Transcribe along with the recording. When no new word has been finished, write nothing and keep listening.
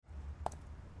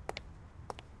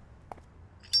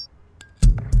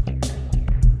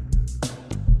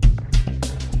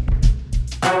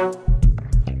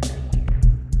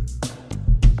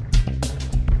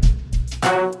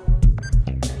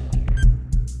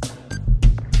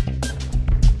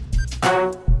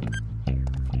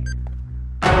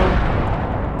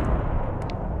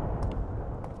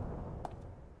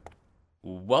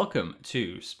welcome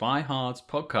to Spy Hard's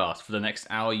podcast. For the next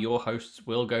hour, your hosts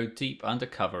will go deep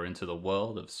undercover into the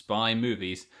world of spy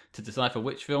movies to decipher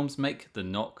which films make the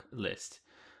knock list.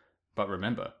 But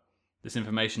remember, this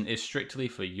information is strictly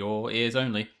for your ears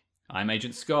only. I'm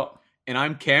Agent Scott. And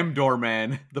I'm Cam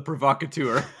Doorman, the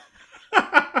provocateur.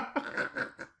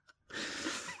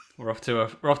 We're off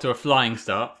to a flying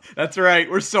start. That's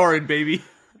right, we're soaring, baby.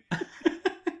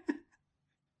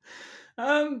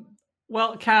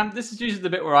 Well, Cam, this is usually the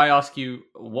bit where I ask you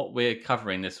what we're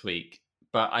covering this week,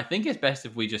 but I think it's best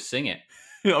if we just sing it.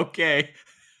 Okay,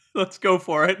 let's go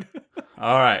for it.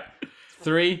 All right.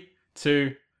 3,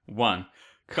 2, 1.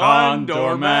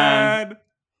 Condor Man.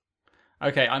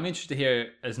 Okay, I'm interested to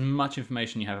hear as much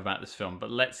information you have about this film, but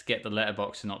let's get the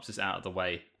letterbox synopsis out of the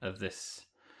way of this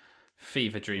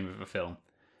fever dream of a film.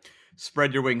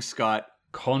 Spread your wings, Scott.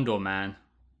 Condor Man.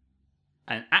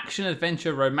 An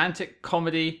action-adventure romantic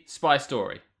comedy spy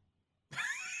story.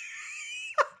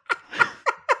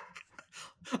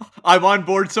 I'm on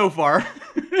board so far.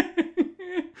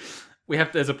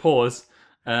 There's a pause,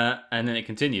 and then it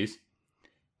continues.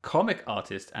 Comic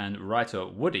artist and writer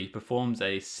Woody performs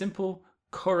a simple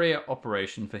courier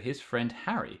operation for his friend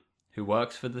Harry, who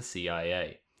works for the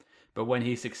CIA. But when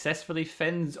he successfully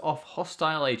fends off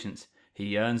hostile agents,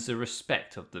 he earns the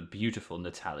respect of the beautiful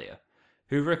Natalia,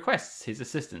 who requests his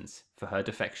assistance for her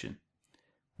defection.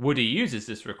 Woody uses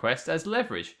this request as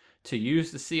leverage to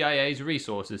use the CIA's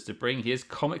resources to bring his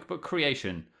comic book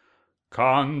creation,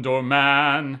 Condor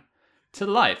Man, to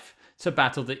life to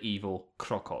battle the evil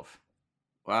Krokov.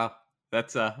 Wow,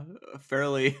 that's a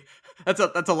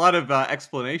lot of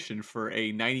explanation for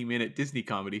a 90-minute Disney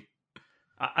comedy.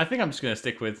 I think I'm just going to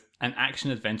stick with an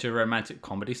action-adventure romantic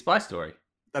comedy spy story.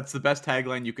 That's the best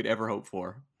tagline you could ever hope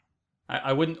for.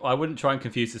 I wouldn't try and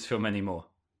confuse this film anymore.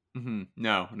 Mm-hmm.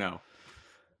 No. Now,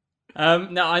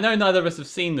 I know neither of us have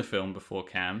seen the film before,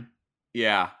 Cam.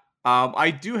 Yeah.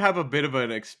 I do have a bit of an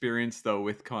experience, though,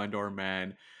 with Condor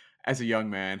Man as a young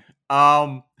man.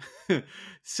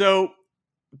 So,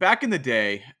 back in the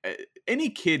day, any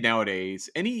kid nowadays,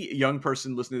 any young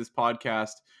person listening to this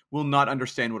podcast will not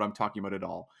understand what I'm talking about at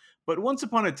all. But once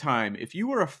upon a time, if you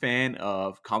were a fan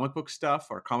of comic book stuff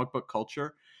or comic book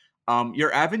culture,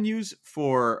 your avenues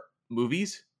for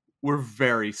movies were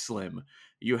very slim.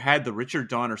 You had the Richard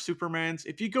Donner Supermans.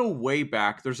 If you go way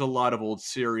back, there's a lot of old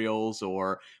serials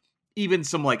or even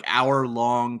some like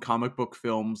hour-long comic book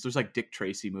films. There's like Dick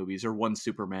Tracy movies or one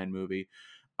Superman movie.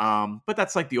 But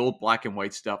that's like the old black and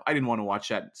white stuff. I didn't want to watch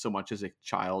that so much as a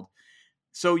child.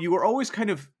 So you were always kind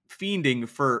of fiending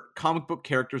for comic book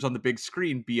characters on the big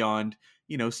screen beyond,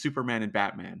 Superman and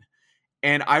Batman.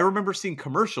 And I remember seeing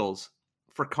commercials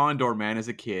for Condor Man as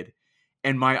a kid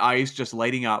and my eyes just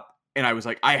lighting up. And I was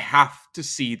like, I have to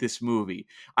see this movie.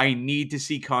 I need to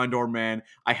see Condor Man.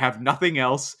 I have nothing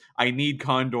else. I need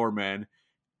Condor Man.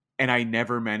 And I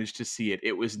never managed to see it.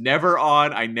 It was never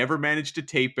on. I never managed to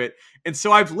tape it. And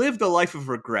so I've lived a life of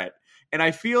regret. And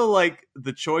I feel like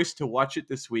the choice to watch it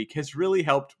this week has really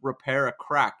helped repair a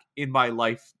crack in my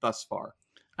life thus far.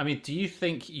 I mean, do you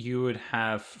think you would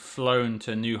have flown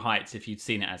to new heights if you'd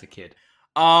seen it as a kid?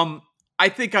 I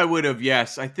think I would have,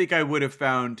 yes. I think I would have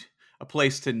found a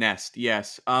place to nest,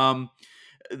 yes.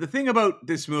 The thing about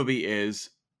this movie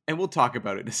is, and we'll talk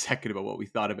about it in a second about what we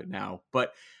thought of it now,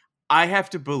 but I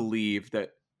have to believe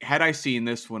that had I seen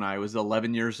this when I was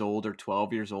 11 years old or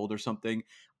 12 years old or something,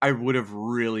 I would have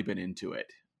really been into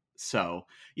it. So,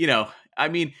 I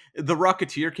mean, The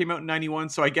Rocketeer came out in 91,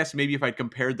 so I guess maybe if I'd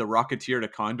compared The Rocketeer to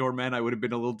Condor Man, I would have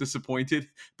been a little disappointed.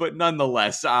 But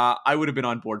nonetheless, I would have been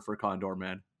on board for Condor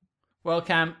Man. Well,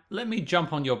 Cam, let me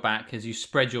jump on your back as you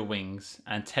spread your wings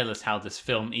and tell us how this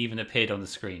film even appeared on the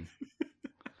screen.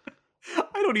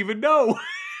 I don't even know.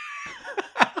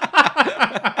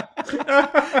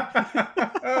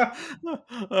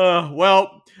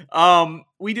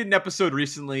 We did an episode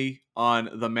recently on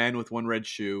The Man with One Red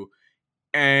Shoe,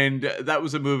 and that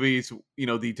was a movie's,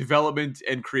 the development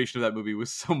and creation of that movie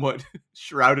was somewhat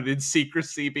shrouded in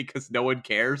secrecy because no one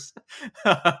cares.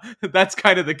 That's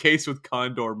kind of the case with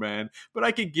Condor Man, but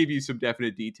I can give you some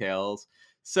definite details.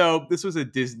 So this was a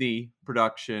Disney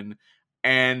production,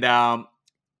 and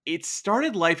it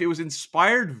started life, it was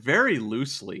inspired very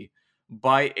loosely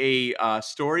by a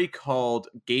story called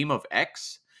Game of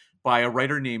X by a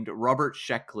writer named Robert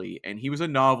Sheckley, and he was a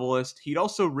novelist. He'd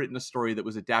also written a story that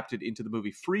was adapted into the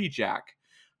movie Free Jack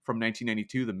from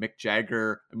 1992, the Mick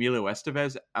Jagger, Emilio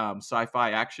Estevez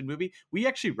sci-fi action movie. We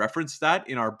actually referenced that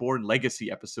in our Bourne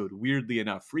Legacy episode, weirdly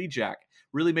enough. Free Jack,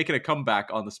 really making a comeback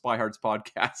on the Spy Hards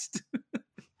podcast.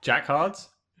 Jack Hards?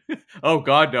 Oh,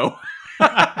 God, no.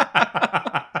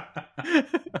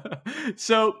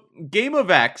 So, Game of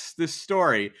X, this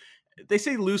story, they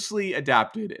say loosely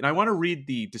adapted, and I want to read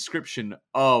the description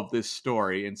of this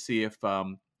story and see if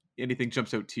anything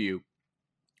jumps out to you.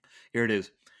 Here it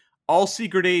is. All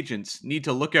secret agents need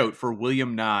to look out for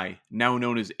William Nye, now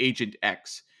known as Agent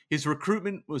X. His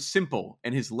recruitment was simple,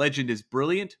 and his legend is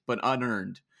brilliant but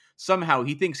unearned. Somehow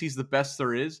he thinks he's the best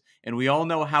there is, and we all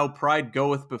know how pride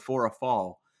goeth before a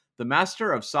fall. The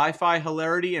master of sci fi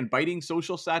hilarity and biting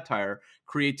social satire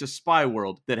creates a spy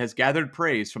world that has gathered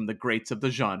praise from the greats of the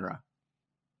genre.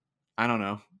 I don't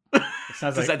know. It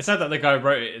sounds like the guy who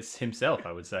wrote it is himself,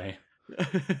 I would say.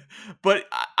 But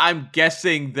I'm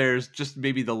guessing there's just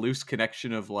maybe the loose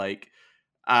connection of like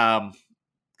kind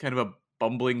of a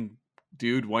bumbling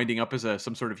dude winding up as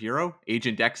some sort of hero,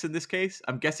 Agent X in this case.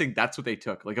 I'm guessing that's what they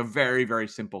took, like a very, very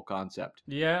simple concept.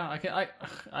 Yeah,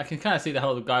 I can kind of see the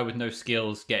whole guy with no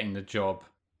skills getting the job.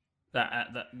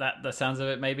 That sounds of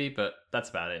it maybe, but that's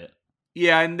about it.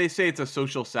 Yeah, and they say it's a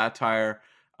social satire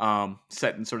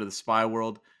set in sort of the spy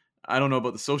world. I don't know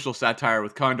about the social satire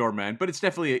with Condor Man, but it's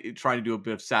definitely trying to do a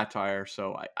bit of satire.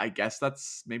 So I guess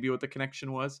that's maybe what the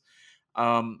connection was.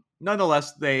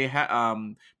 Nonetheless, they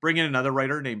bring in another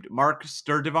writer named Mark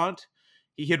Sturdivant.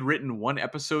 He had written one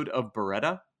episode of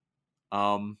Beretta.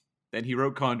 Then he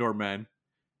wrote Condor Man,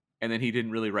 and then he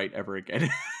didn't really write ever again.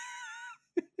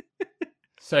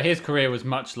 So his career was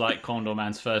much like Condor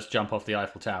Man's first jump off the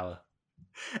Eiffel Tower.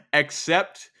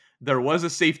 Except there was a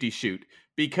safety shoot,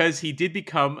 because he did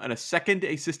become a second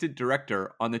assistant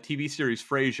director on the TV series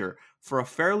Frasier for a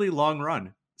fairly long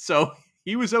run. So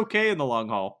he was okay in the long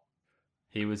haul.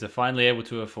 He was finally able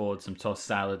to afford some tossed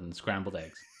salad and scrambled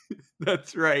eggs.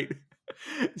 That's right.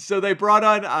 So they brought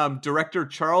on director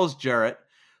Charles Jarrett,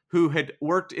 who had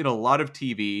worked in a lot of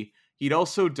TV. He'd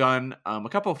also done a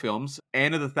couple films,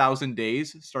 Anne of the Thousand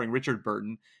Days, starring Richard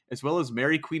Burton, as well as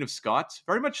Mary Queen of Scots,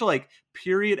 very much like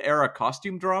period era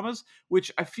costume dramas,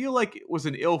 which I feel like was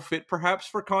an ill fit perhaps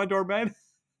for Condor Man.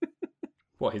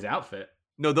 What, his outfit?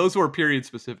 No, those were period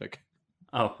specific.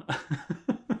 Oh.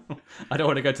 I don't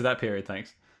want to go to that period,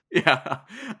 thanks. Yeah.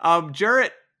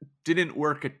 Jarrett didn't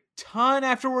work a ton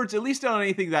afterwards, at least on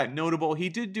anything that notable. He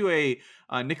did do a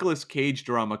Nicolas Cage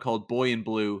drama called Boy in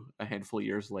Blue a handful of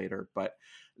years later, but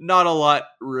not a lot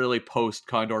really post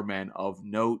Condor Man of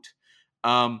note.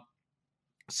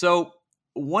 So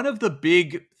one of the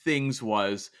big things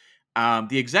was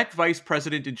the exec vice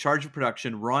president in charge of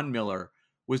production, Ron Miller,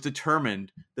 was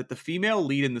determined that the female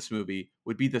lead in this movie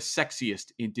would be the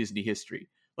sexiest in Disney history.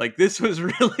 Like, this was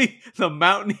really the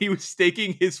mountain he was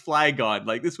staking his flag on.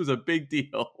 Like, this was a big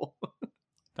deal.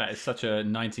 That is such a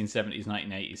 1970s,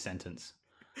 1980s sentence.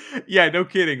 Yeah, no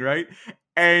kidding, right?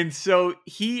 And so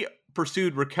he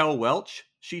pursued Raquel Welch.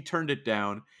 She turned it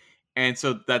down. And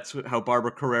so that's how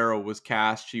Barbara Carrero was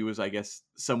cast. She was, I guess,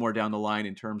 somewhere down the line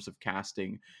in terms of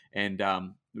casting and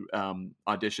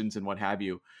auditions and what have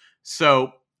you.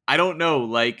 So I don't know.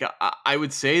 Like, I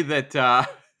would say that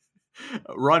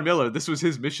Ron Miller, this was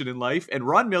his mission in life. And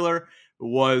Ron Miller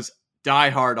was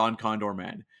diehard on Condor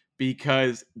Man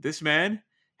because this man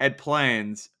had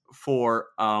plans for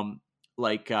a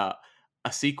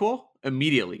sequel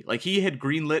immediately. Like, he had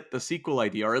greenlit the sequel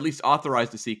idea, or at least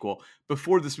authorized a sequel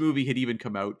before this movie had even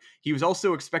come out. He was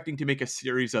also expecting to make a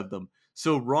series of them.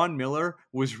 So Ron Miller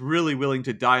was really willing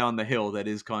to die on the hill that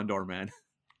is Condor Man.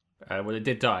 Well, it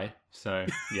did die, so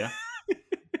yeah.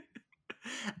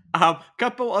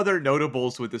 Couple other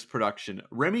notables with this production.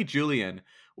 Remy Julian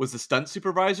was the stunt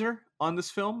supervisor on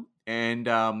this film, and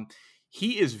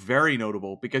he is very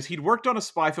notable because he'd worked on a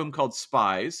spy film called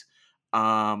Spies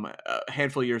a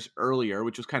handful of years earlier,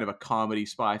 which was kind of a comedy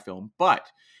spy film, but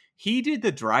he did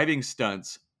the driving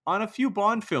stunts on a few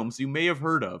Bond films you may have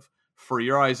heard of: For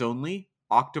Your Eyes Only,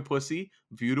 Octopussy,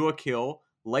 View to a Kill,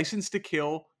 License to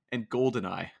Kill, and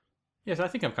GoldenEye. Yes, I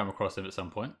think I've come across him at some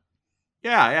point.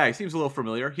 Yeah, he seems a little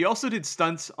familiar. He also did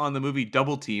stunts on the movie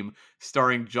Double Team,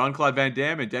 starring Jean-Claude Van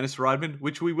Damme and Dennis Rodman,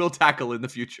 which we will tackle in the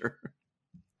future.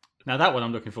 Now that one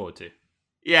I'm looking forward to.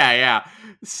 Yeah.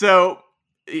 So,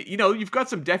 you know, you've got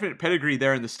some definite pedigree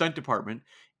there in the stunt department,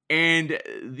 and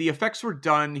the effects were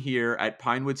done here at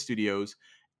Pinewood Studios,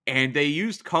 and they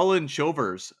used Colin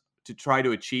Chilvers to try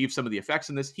to achieve some of the effects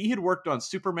in this. He had worked on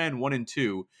Superman 1 and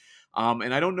 2,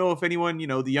 and I don't know if anyone,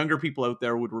 the younger people out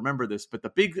there would remember this, but the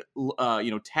big,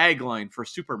 tagline for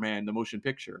Superman, the motion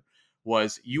picture,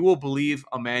 was, "You will believe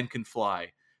a man can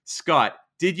fly." Scott,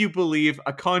 did you believe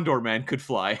a Condor Man could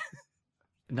fly?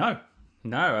 No,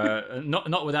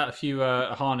 not without a few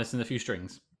a harness and a few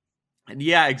strings.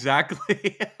 Yeah,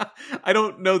 exactly. I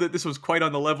don't know that this was quite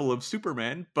on the level of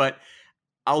Superman, but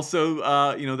Also,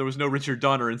 there was no Richard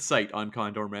Donner in sight on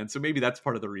Condor Man, so maybe that's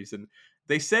part of the reason.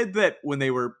 They said that when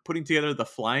they were putting together the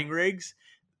flying rigs,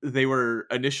 they were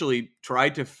initially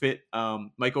tried to fit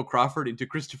Michael Crawford into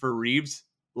Christopher Reeve's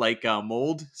like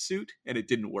mold suit, and it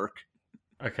didn't work.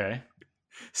 Okay.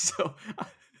 So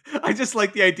I just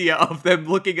like the idea of them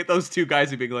looking at those two guys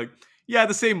and being like, "Yeah,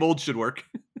 the same mold should work."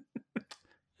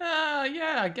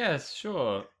 Yeah, I guess,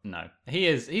 sure. No.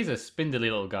 He's a spindly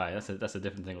little guy. That's a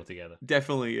different thing altogether.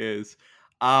 Definitely is.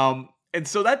 And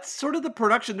so that's sort of the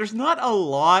production. There's not a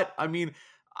lot. I mean,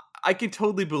 I can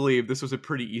totally believe this was a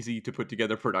pretty easy to put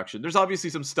together production. There's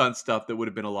obviously some stunt stuff that would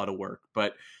have been a lot of work,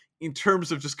 but in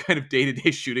terms of just kind of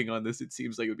day-to-day shooting on this, it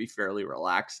seems like it would be fairly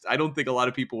relaxed. I don't think a lot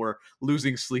of people were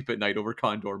losing sleep at night over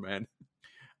Condor Man.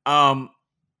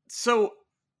 So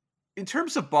in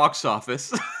terms of box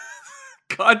office,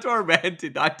 Condor Man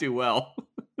did not do well.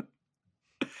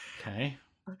 Okay.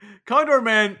 Condor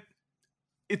Man,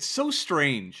 it's so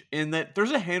strange in that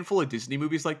there's a handful of Disney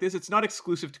movies like this. It's not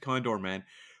exclusive to Condor Man,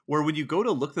 where when you go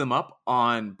to look them up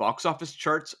on box office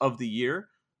charts of the year,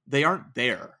 they aren't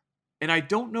there. And I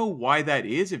don't know why that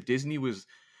is, if Disney was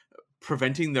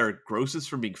preventing their grosses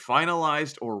from being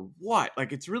finalized or what.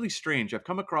 Like, it's really strange. I've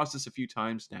come across this a few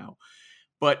times now.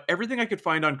 But everything I could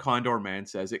find on Condor Man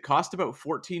says it cost about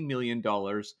 $14 million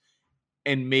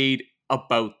and made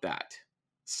about that.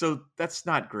 So that's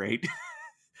not great.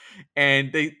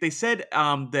 And they said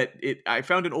that I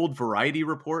found an old Variety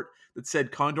report that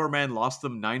said Condor Man lost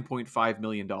them $9.5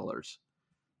 million.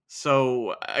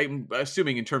 So I'm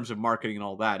assuming in terms of marketing and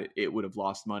all that, it would have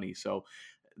lost money. So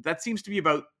that seems to be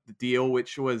about the deal,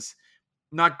 which was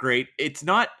not great. It's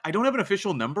not, I don't have an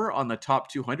official number on the top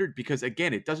 200 because,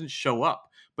 again, it doesn't show up,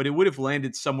 but it would have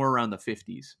landed somewhere around the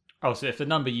 50s. Oh, so if the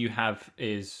number you have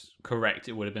is correct,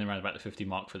 it would have been around about the 50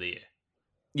 mark for the year.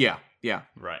 Yeah.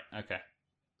 Right. Okay.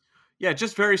 Yeah,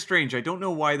 just very strange. I don't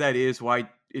know why that is, why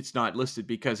it's not listed,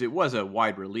 because it was a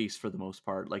wide release for the most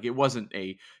part. Like, it wasn't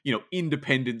a,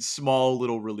 independent, small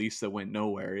little release that went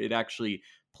nowhere. It actually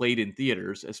played in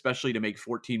theaters, especially to make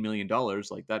 $14 million.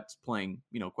 Like, that's playing,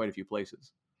 quite a few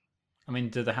places. I mean,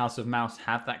 do the House of Mouse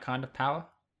have that kind of power?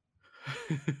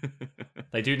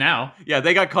 They do now. Yeah,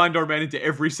 they got Condor Man into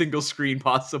every single screen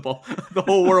possible. The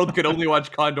whole world could only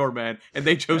watch Condor Man, and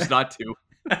they chose not to.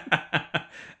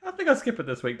 I think I'll skip it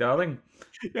this week, darling.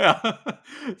 Yeah.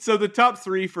 So the top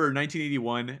three for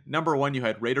 1981, number one, you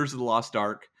had Raiders of the Lost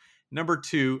Ark. Number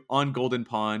two, On Golden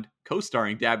Pond,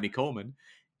 co-starring Dabney Coleman.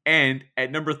 And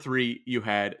at number three, you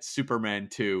had Superman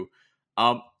 2.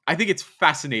 I think it's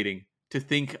fascinating to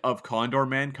think of Condor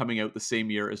Man coming out the same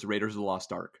year as Raiders of the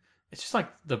Lost Ark. It's just like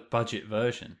the budget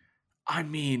version. I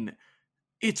mean,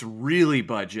 it's really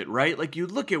budget, right? Like, you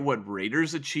look at what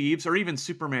Raiders achieves, or even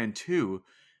Superman 2,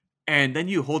 and then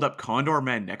you hold up Condor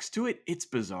Man next to it. It's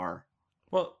bizarre.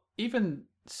 Well, even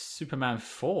Superman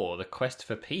 4, The Quest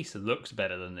for Peace, looks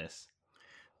better than this.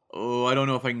 Oh, I don't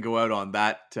know if I can go out on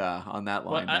that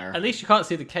line there. At least you can't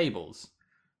see the cables.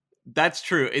 That's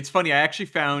true. It's funny. I actually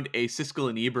found a Siskel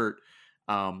and Ebert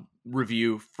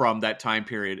review from that time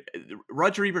period.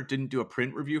 Roger Ebert didn't do a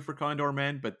print review for Condor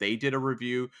Man, but they did a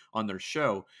review on their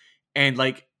show. And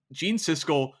like, Gene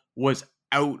Siskel was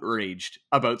outraged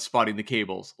about spotting the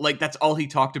cables. Like, that's all he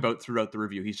talked about throughout the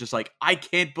review. He's just like, I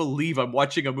can't believe I'm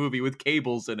watching a movie with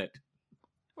cables in it.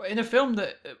 In a film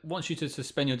that wants you to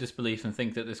suspend your disbelief and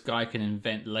think that this guy can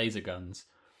invent laser guns,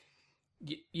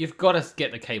 you've got to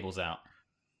get the cables out.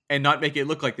 And not make it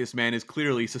look like this man is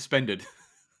clearly suspended.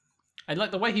 And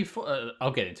like the way he...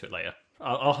 I'll get into it later.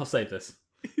 I'll save this.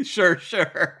 Sure.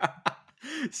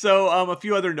 So a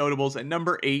few other notables. At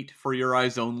number 8, For Your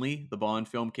Eyes Only, the Bond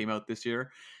film, came out this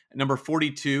year. At number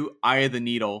 42, Eye of the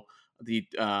Needle.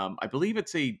 I believe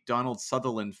it's a Donald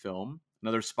Sutherland film.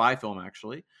 Another spy film,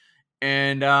 actually.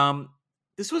 And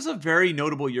this was a very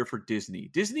notable year for Disney.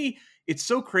 Disney, it's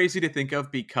so crazy to think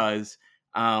of because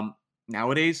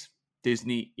nowadays,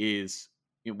 Disney is,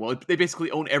 they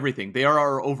basically own everything. They are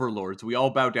our overlords. We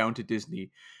all bow down to Disney.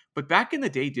 But back in the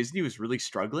day, Disney was really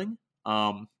struggling.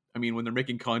 I mean, when they're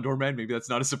making Condor Man, maybe that's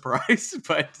not a surprise,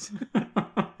 but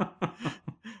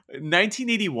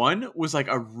 1981 was like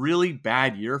a really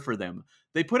bad year for them.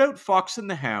 They put out Fox and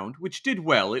the Hound, which did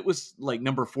well. It was like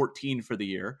number 14 for the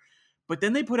year. But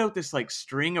then they put out this like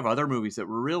string of other movies that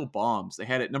were real bombs. They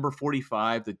had at number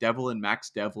 45, The Devil and Max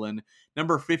Devlin.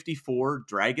 Number 54,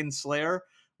 Dragon Slayer,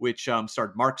 which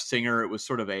starred Mark Singer. It was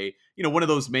sort of a, one of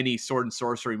those many sword and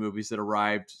sorcery movies that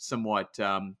arrived somewhat,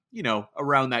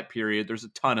 around that period. There's a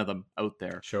ton of them out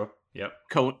there. Sure. Yep.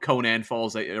 Conan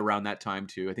falls around that time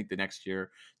too. I think the next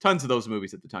year. Tons of those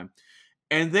movies at the time.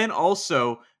 And then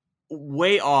also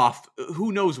way off.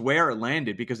 Who knows where it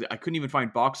landed, because I couldn't even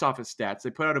find box office stats.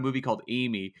 They put out a movie called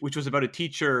Amy, which was about a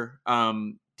teacher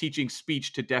teaching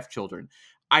speech to deaf children.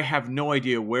 I have no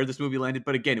idea where this movie landed,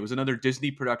 but again, it was another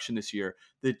Disney production this year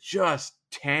that just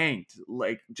tanked,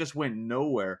 like just went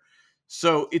nowhere.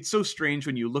 So it's so strange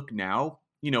when you look now,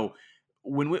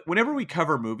 whenever we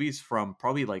cover movies from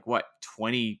probably like what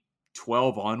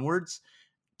 2012 onwards,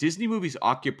 Disney movies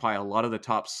occupy a lot of the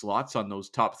top slots on those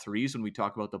top threes when we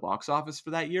talk about the box office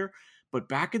for that year. But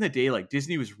back in the day, like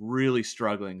Disney was really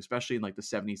struggling, especially in like the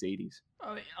 70s, 80s.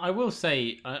 I will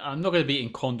say, I'm not going to be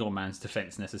in Condor Man's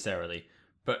defense necessarily,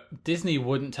 but Disney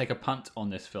wouldn't take a punt on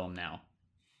this film now.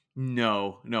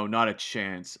 No, not a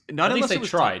chance. Not At least they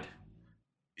tried.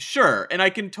 Sure, and I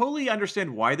can totally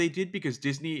understand why they did, because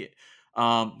Disney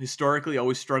historically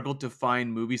always struggled to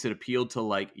find movies that appealed to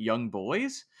like young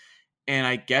boys. And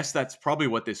I guess that's probably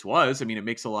what this was. I mean, it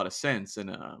makes a lot of sense. And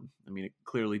it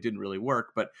clearly didn't really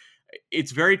work. But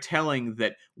it's very telling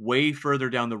that way further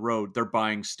down the road, they're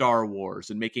buying Star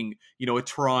Wars and making, a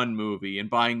Tron movie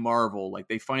and buying Marvel. Like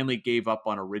they finally gave up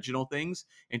on original things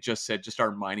and just said, just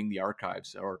start mining the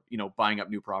archives or, buying up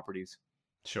new properties.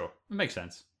 Sure. It makes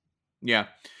sense. Yeah.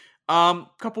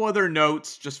 Couple other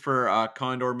notes just for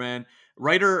Condor Man.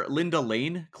 Writer Linda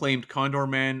Lane claimed Condor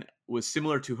Man was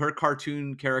similar to her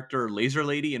cartoon character Laser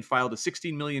Lady and filed a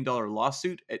 $16 million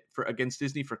lawsuit against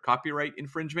Disney for copyright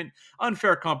infringement,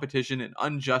 unfair competition, and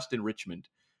unjust enrichment.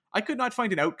 I could not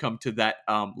find an outcome to that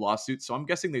lawsuit, so I'm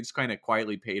guessing they just kind of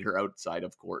quietly paid her outside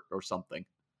of court or something.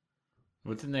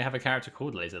 Well, didn't they have a character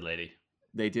called Laser Lady?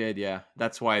 They did, yeah.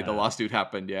 That's why the lawsuit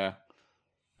happened, yeah.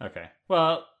 Okay.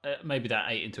 Well, maybe that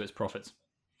ate into its profits.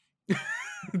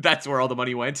 That's where all the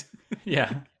money went.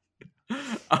 Yeah.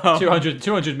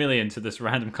 200 million to this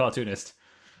random cartoonist.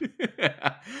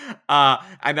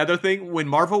 Another thing, when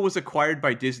Marvel was acquired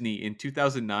by Disney in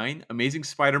 2009, Amazing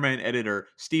Spider-Man editor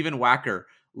Stephen Wacker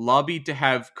lobbied to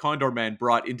have Condor Man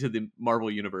brought into the Marvel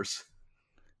universe.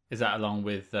 Is that along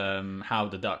with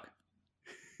Howard the Duck?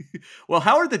 Well,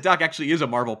 Howard the Duck actually is a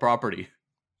Marvel property.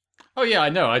 Oh yeah, I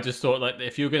know. I just thought like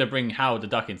if you're going to bring Howard the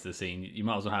Duck into the scene, you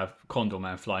might as well have Condor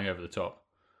Man flying over the top.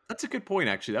 That's a good point,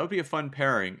 actually. That would be a fun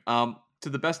pairing. To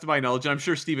the best of my knowledge, and I'm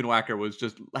sure Stephen Wacker was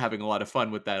just having a lot of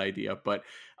fun with that idea, but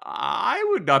I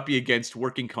would not be against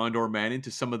working Condor Man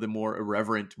into some of the more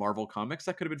irreverent Marvel comics.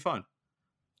 That could have been fun.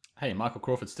 Hey, Michael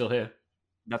Crawford's still here.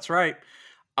 That's right.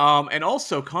 And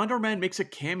also, Condor Man makes a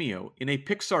cameo in a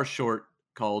Pixar short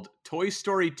called Toy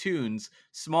Story Toons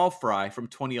Small Fry from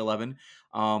 2011.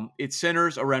 It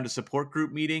centers around a support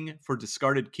group meeting for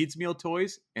discarded kids' meal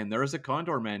toys, and there is a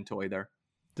Condor Man toy there.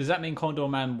 Does that mean Condor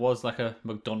Man was like a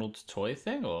McDonald's toy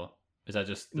thing, or is that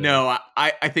just No?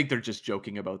 I think they're just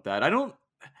joking about that. I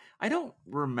don't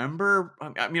remember.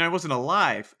 I mean, I wasn't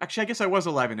alive. Actually, I guess I was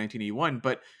alive in 1981,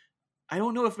 but I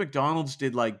don't know if McDonald's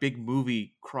did like big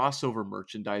movie crossover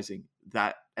merchandising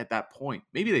that at that point.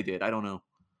 Maybe they did. I don't know.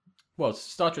 Well,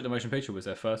 Star Trek: The Motion Picture was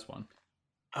their first one.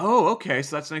 Oh, okay.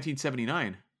 So that's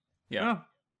 1979. Yeah. Oh,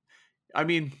 I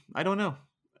mean, I don't know.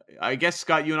 I guess,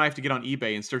 Scott, you and I have to get on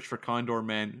eBay and search for Condor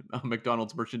Man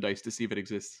McDonald's merchandise to see if it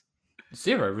exists.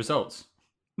 0 results.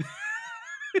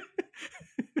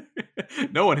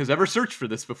 No one has ever searched for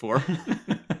this before.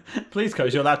 Please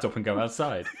close your laptop and go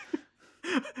outside.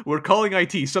 We're calling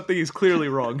IT. Something is clearly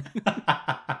wrong.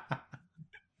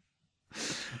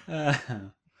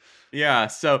 Yeah,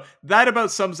 so that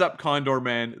about sums up Condor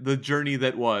Man, the journey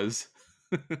that was.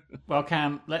 Well,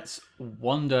 Cam, let's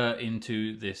wander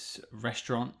into this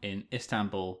restaurant in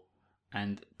Istanbul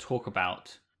and talk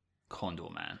about Condor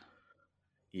Man.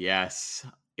 Yes,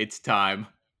 it's time.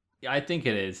 Yeah, I think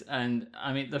it is. And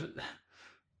I mean,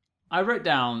 I wrote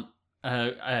down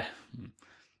a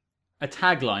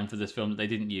tagline for this film that they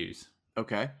didn't use.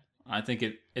 Okay. I think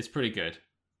it's pretty good.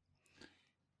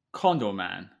 Condor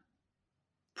Man.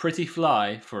 Pretty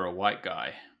fly for a white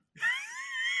guy.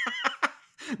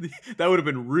 That would have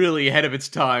been really ahead of its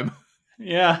time.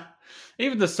 Yeah.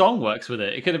 Even the song works with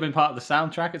it. It could have been part of the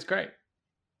soundtrack. It's great.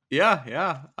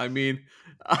 Yeah. I mean,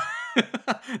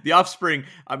 The Offspring,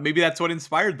 maybe that's what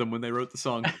inspired them when they wrote the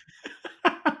song.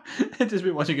 I've just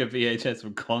been watching a VHS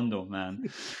from Condor Man.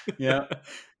 Yeah.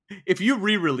 If you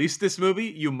re-release this movie,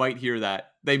 you might hear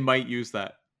that. They might use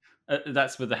that.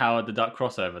 That's with the Howard the Duck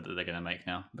crossover that they're going to make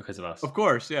now because of us. Of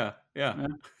course, yeah.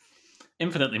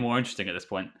 Infinitely more interesting at this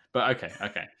point. But okay.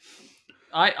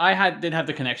 I didn't have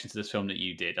the connection to this film that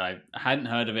you did. I hadn't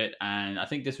heard of it, and I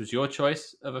think this was your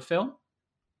choice of a film.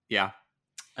 Yeah.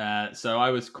 So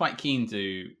I was quite keen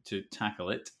to tackle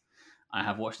it. I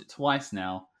have watched it twice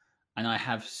now, and I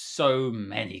have so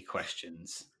many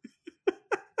questions.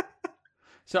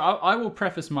 So I will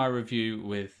preface my review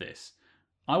with this.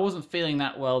 I wasn't feeling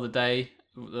that well the day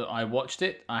that I watched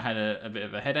it. I had a bit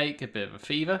of a headache, a bit of a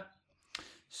fever.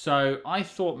 So I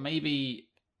thought maybe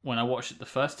when I watched it the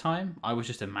first time, I was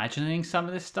just imagining some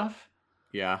of this stuff.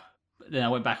 Yeah. But then I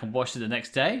went back and watched it the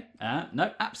next day.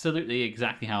 No, absolutely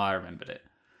exactly how I remembered it.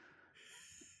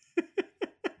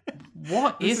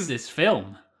 What is this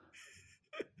film?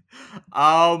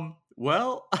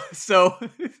 Well, so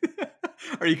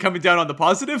are you coming down on the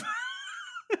positive?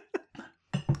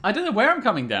 I don't know where I'm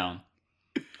coming down.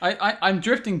 I'm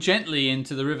drifting gently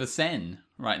into the River Seine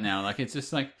right now. Like it's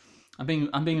just like I'm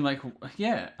being like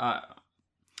yeah.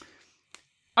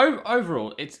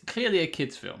 Overall, it's clearly a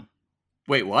kids' film.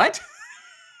 Wait, what?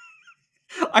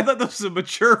 I thought this was a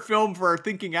mature film for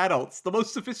thinking adults, the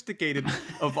most sophisticated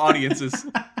of audiences.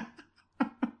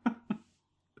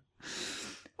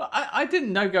 I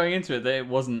didn't know going into it that it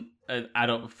wasn't an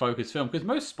adult-focused film because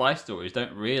most spy stories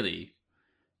don't really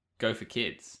go for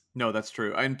kids. No, that's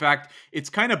true. In fact, it's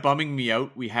kind of bumming me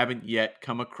out. We haven't yet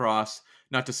come across,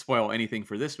 not to spoil anything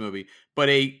for this movie, but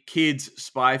a kids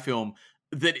spy film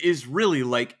that is really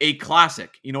like a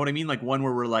classic. You know what I mean? Like one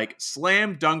where we're like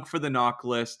slam dunk for the knock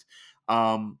list.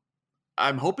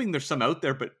 I'm hoping there's some out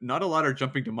there, but not a lot are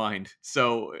jumping to mind.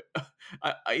 So,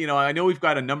 I know we've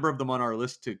got a number of them on our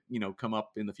list to, come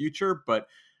up in the future, but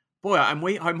boy,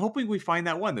 I'm hoping we find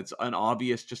that one that's an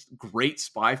obvious, just great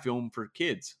spy film for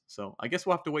kids. So I guess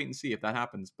we'll have to wait and see if that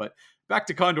happens. But back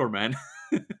to Condorman.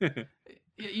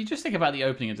 You just think about the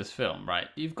opening of this film, right?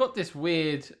 You've got this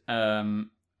weird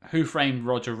Who Framed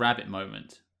Roger Rabbit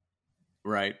moment.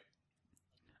 Right.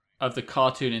 Of the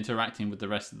cartoon interacting with the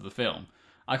rest of the film.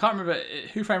 I can't remember.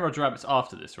 Who Framed Roger Rabbit's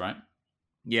after this, right?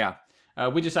 Yeah.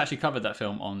 We just actually covered that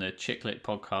film on the Chicklit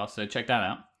podcast, so check that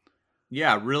out.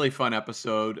 Yeah, really fun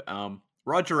episode.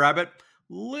 Roger Rabbit,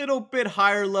 little bit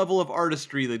higher level of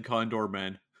artistry than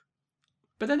Condorman.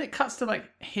 But then it cuts to like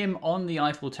him on the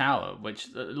Eiffel Tower, which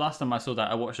last time I saw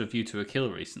that, I watched A View to a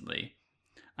Kill recently.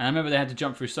 And I remember they had to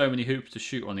jump through so many hoops to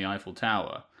shoot on the Eiffel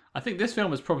Tower. I think this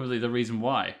film is probably the reason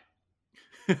why.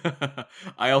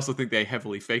 I also think they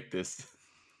heavily faked this.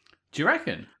 Do you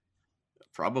reckon?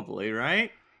 Probably,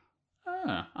 right?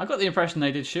 I got the impression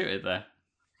they did shoot it there.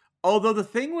 Although the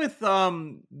thing with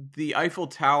the Eiffel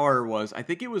Tower was, I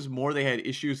think it was more they had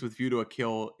issues with View to a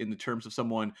Kill in the terms of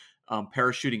someone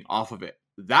parachuting off of it.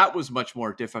 That was much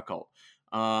more difficult.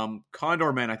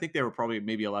 Condorman, I think they were probably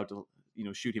maybe allowed to,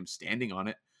 shoot him standing on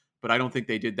it, but I don't think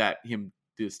they did that.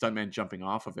 The stuntman jumping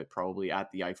off of it, probably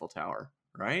at the Eiffel Tower,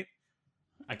 right?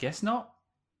 I guess not.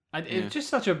 It's just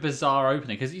such a bizarre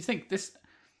opening because you think this.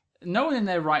 No one in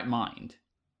their right mind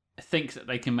thinks that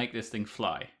they can make this thing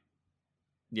fly.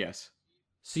 Yes.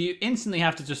 So you instantly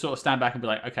have to just sort of stand back and be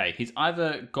like, okay, he's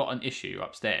either got an issue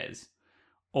upstairs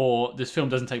or this film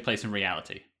doesn't take place in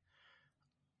reality.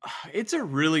 It's a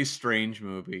really strange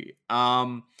movie.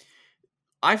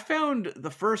 I found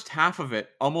the first half of it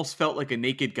almost felt like a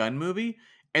Naked Gun movie,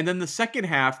 and then the second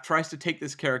half tries to take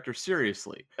this character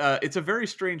seriously. It's a very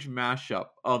strange mashup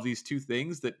of these two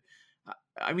things that,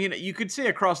 I mean, you could say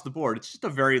across the board, it's just a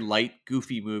very light,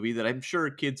 goofy movie that I'm sure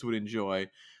kids would enjoy.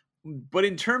 But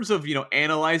in terms of,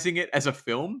 analyzing it as a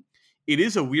film, it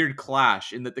is a weird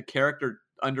clash in that the character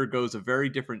undergoes a very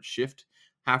different shift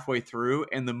halfway through,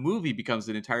 and the movie becomes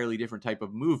an entirely different type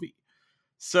of movie.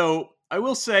 So I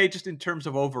will say, just in terms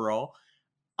of overall,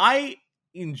 I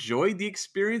enjoyed the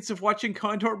experience of watching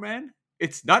Condorman.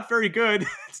 It's not very good.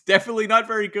 It's definitely not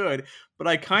very good, but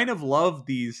I kind of love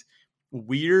these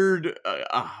weird,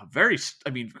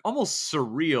 almost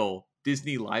surreal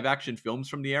Disney live action films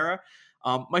from the era.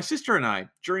 My sister and I,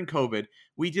 during COVID,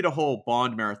 we did a whole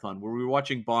Bond marathon where we were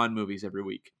watching Bond movies every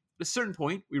week. At a certain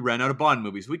point, we ran out of Bond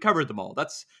movies. We covered them all.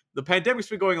 The pandemic's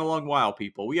been going a long while,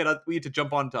 people. We had to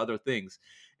jump on to other things.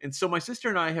 And so my sister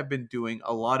and I have been doing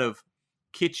a lot of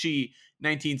kitschy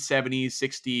 1970s,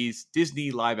 60s Disney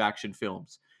live action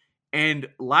films. And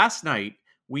last night,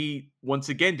 we once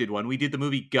again did one. We did the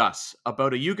movie Gus,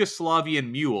 about a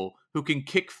Yugoslavian mule who can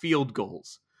kick field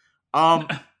goals.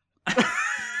 The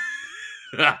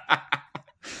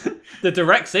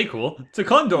direct sequel to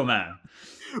Condorman.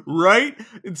 Right?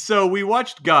 And so we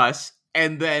watched Gus,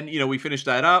 and then, we finished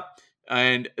that up.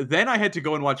 And then I had to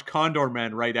go and watch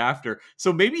Condorman right after.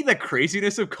 So maybe the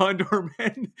craziness of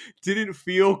Condorman didn't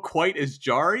feel quite as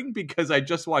jarring because I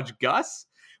just watched Gus.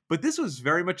 But this was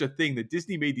very much a thing that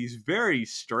Disney made these very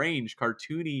strange,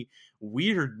 cartoony,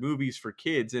 weird movies for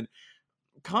kids. And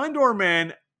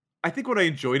Condorman, I think what I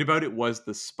enjoyed about it was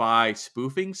the spy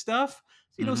spoofing stuff.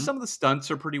 Some of the stunts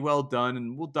are pretty well done,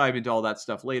 and we'll dive into all that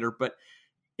stuff later. But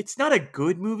it's not a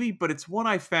good movie, but it's one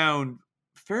I found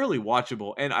fairly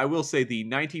watchable. And I will say the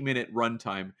 90-minute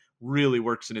runtime really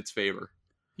works in its favor.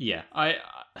 Yeah,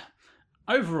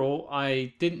 overall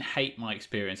I didn't hate my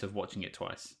experience of watching it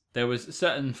twice. There was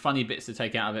certain funny bits to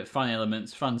take out of it, fun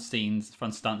elements, fun scenes,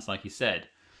 fun stunts, like you said.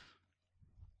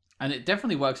 And it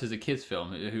definitely works as a kids'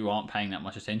 film who aren't paying that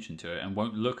much attention to it and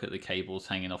won't look at the cables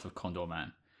hanging off of Condor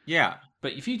Man. Yeah.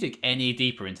 But if you dig any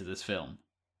deeper into this film,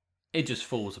 it just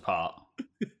falls apart.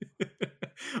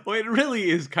 Well, it really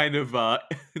is kind of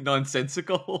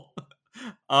nonsensical.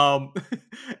 um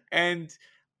and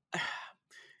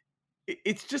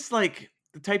it's just like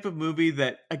the type of movie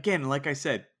that, again, like I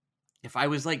said, if I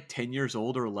was like 10 years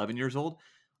old or 11 years old,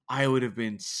 I would have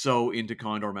been so into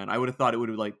Condor Man. I would have thought it would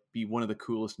have like be one of the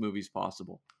coolest movies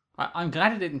possible. I'm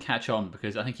glad it didn't catch on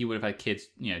because I think you would have had kids,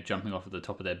 jumping off at the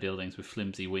top of their buildings with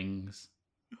flimsy wings.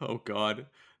 Oh God.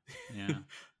 Yeah.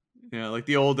 Yeah, like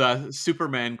the old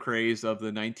Superman craze of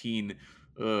the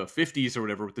 1950s or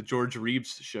whatever with the George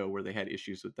Reeves show where they had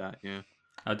issues with that. Yeah.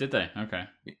 Oh, did they? Okay.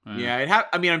 Yeah,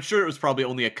 I mean, I'm sure it was probably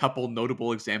only a couple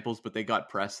notable examples, but they got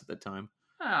press at the time.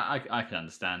 I can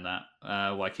understand that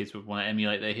why kids would want to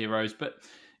emulate their heroes, but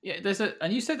yeah,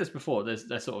 and you said this before. There's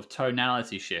that sort of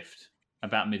tonality shift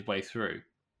about midway through,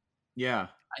 Yeah.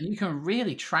 and you can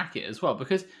really track it as well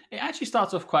because it actually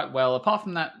starts off quite well. Apart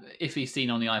from that iffy scene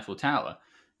on the Eiffel Tower,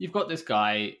 you've got this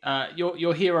guy,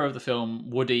 your hero of the film,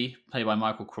 Woody, played by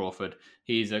Michael Crawford.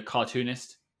 He's a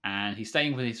cartoonist, and he's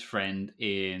staying with his friend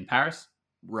in Paris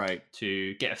Right.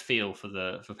 to get a feel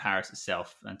for Paris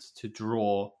itself and to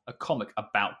draw a comic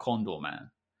about Condor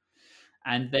Man.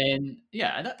 And then,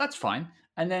 yeah, that's fine.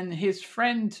 And then his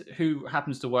friend, who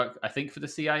happens to work, I think, for the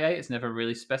CIA, it's never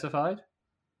really specified.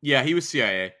 Yeah, he was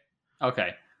CIA.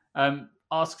 Okay.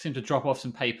 Asks him to drop off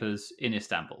some papers in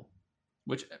Istanbul,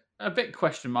 which a bit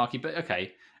question marky, but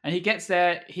okay. And he gets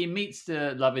there, he meets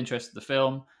the love interest of the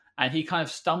film, and he kind of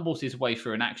stumbles his way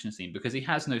through an action scene because he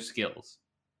has no skills.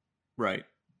 Right.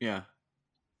 Yeah.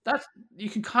 That's you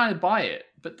can kind of buy it,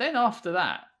 but then after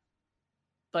that,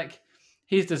 like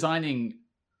he's designing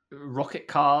rocket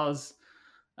cars,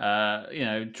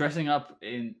 dressing up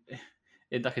in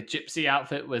like a gypsy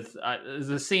outfit with. There's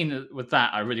a scene with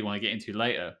that I really want to get into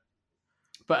later,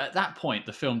 but at that point,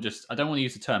 the film just—I don't want to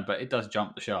use the term, but it does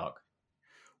jump the shark.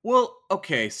 Well,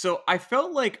 okay, so I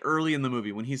felt like early in the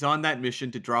movie when he's on that mission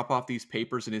to drop off these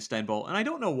papers in Istanbul, and I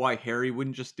don't know why Harry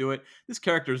wouldn't just do it. This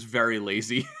character is very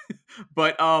lazy.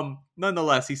 But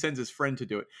nonetheless, he sends his friend to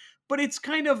do it. But it's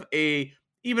kind of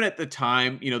even at the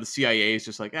time, the CIA is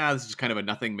just like, this is kind of a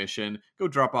nothing mission. Go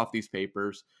drop off these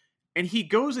papers. And he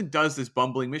goes and does this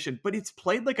bumbling mission, but it's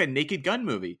played like a Naked Gun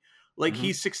movie. Like Mm-hmm.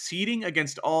 he's succeeding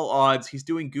against all odds. He's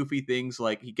doing goofy things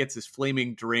like he gets his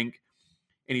flaming drink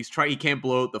and he can't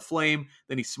blow out the flame,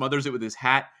 then he smothers it with his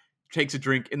hat, takes a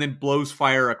drink, and then blows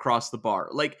fire across the bar.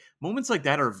 Like moments like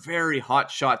that are very Hot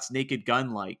Shots Naked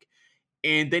Gun like.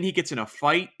 And then he gets in a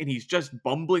fight and he's just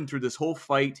bumbling through this whole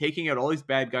fight, taking out all these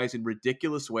bad guys in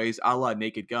ridiculous ways, a la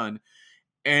Naked Gun.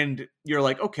 And you're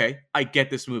like, okay, I get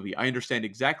this movie. I understand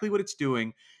exactly what it's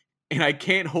doing. And I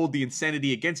can't hold the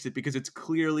insanity against it because it's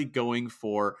clearly going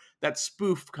for that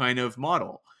spoof kind of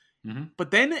model. Mm-hmm.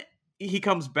 But then he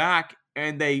comes back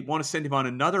and they want to send him on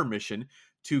another mission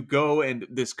to go, and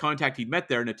this contact he met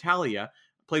there, Natalia,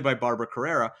 played by Barbara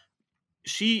Carrera,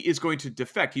 she is going to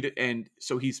defect. And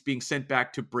so he's being sent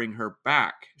back to bring her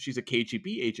back. She's a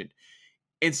KGB agent.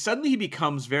 And suddenly he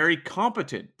becomes very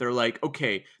competent. They're like,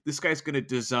 okay, this guy's going to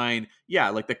design,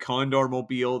 like the Condor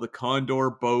mobile, the Condor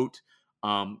boat,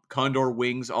 Condor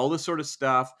wings, all this sort of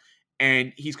stuff.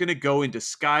 And he's going to go in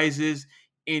disguises.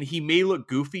 And he may look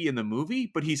goofy in the movie,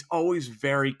 but he's always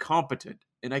very competent.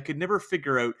 And I could never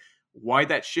figure out why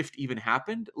that shift even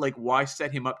happened. Like, why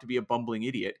set him up to be a bumbling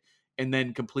idiot and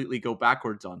then completely go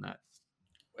backwards on that?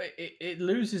 It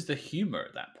loses the humor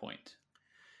at that point.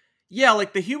 Yeah,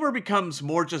 like the humor becomes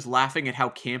more just laughing at how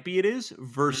campy it is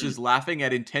versus laughing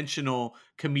at intentional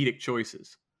comedic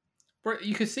choices. Bro,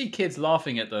 you could see kids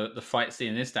laughing at the fight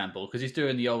scene in Istanbul because he's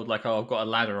doing the old, like, oh, I've got a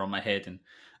ladder on my head and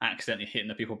accidentally hitting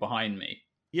the people behind me.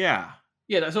 Yeah.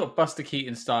 Yeah, that sort of Buster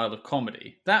Keaton style of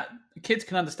comedy. That kids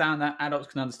can understand that, adults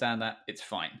can understand that, it's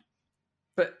fine.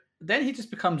 But then he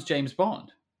just becomes James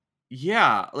Bond.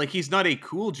 Yeah, like he's not a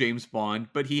cool James Bond,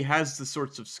 but he has the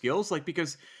sorts of skills, like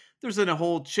because there's a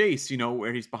whole chase,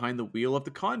 where he's behind the wheel of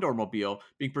the Condor mobile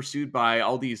being pursued by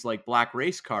all these like black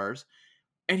race cars.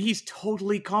 And he's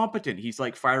totally competent. He's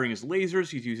like firing his lasers,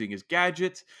 he's using his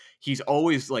gadgets, he's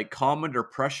always like calm under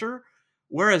pressure.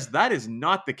 Whereas that is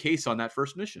not the case on that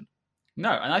first mission.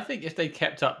 No, and I think if they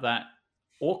kept up that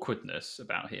awkwardness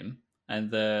about him and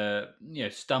the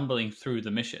stumbling through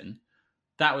the mission,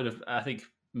 that would have, I think,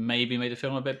 maybe made the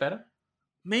film a bit better,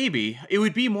 Maybe it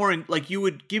would be more like you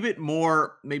would give it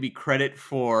more maybe credit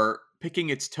for picking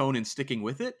its tone and sticking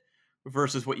with it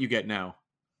versus what you get now.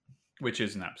 which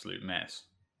is an absolute mess.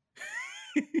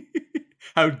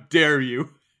 How dare you?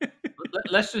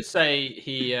 Let's just say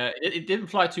it didn't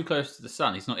fly too close to the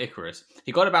sun. He's not Icarus.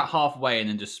 He got about halfway and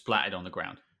then just splattered on the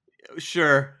ground.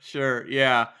 Sure,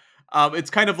 yeah. It's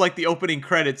kind of like the opening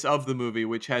credits of the movie,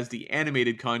 which has the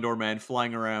animated Condor Man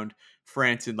flying around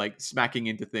France and like smacking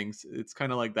into things. It's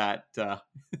kind of like that.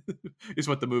 Is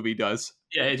what the movie does.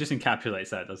 Yeah, it just encapsulates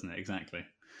that, doesn't it? Exactly.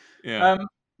 Yeah. Um,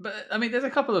 but I mean, there's a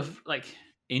couple of like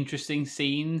interesting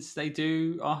scenes they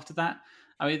do after that.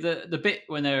 I mean, the bit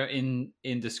when they're in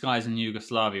disguise in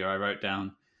Yugoslavia, I wrote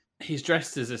down. He's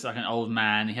dressed as this like an old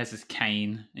man. He has this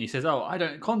cane, and he says, "Oh, I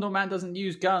don't. Condor Man doesn't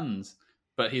use guns,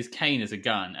 but his cane is a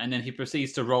gun." And then he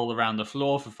proceeds to roll around the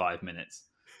floor for 5 minutes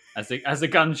as the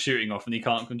gun's shooting off, and he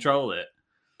can't control it.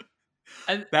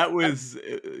 And That was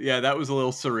that was a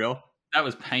little surreal. that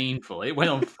was painful. It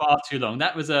went on far too long.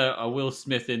 That was a Will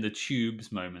Smith in the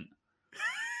tubes moment.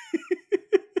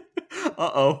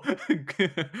 Uh-oh.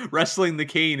 Wrestling the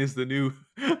cane is the new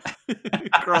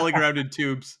crawling around in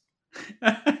tubes.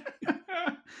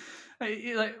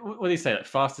 Like, what do you say? Like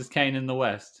fastest cane in the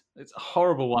West. It's a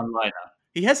horrible one-liner.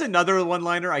 He has another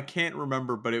one-liner I can't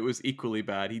remember, but it was equally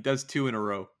bad. He does two in a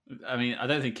row. I mean, I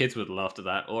don't think kids would laugh at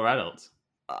that or adults.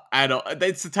 Adult.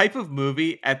 It's the type of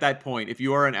movie at that point. If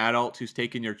you are an adult who's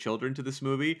taken your children to this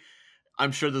movie,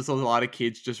 I'm sure there's a lot of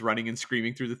kids just running and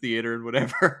screaming through the theater and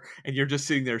whatever, and you're just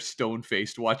sitting there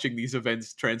stone-faced watching these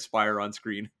events transpire on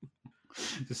screen.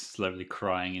 Just slowly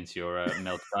crying into your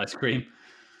melted ice cream.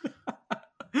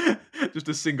 Just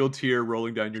a single tear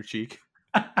rolling down your cheek.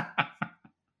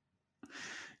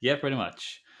 Yeah, pretty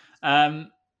much.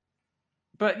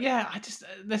 But yeah,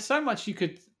 there's so much you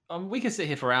could. We could sit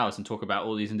here for hours and talk about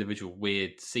all these individual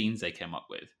weird scenes they came up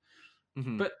with.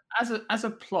 Mhm. But as a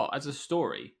plot, as a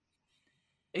story,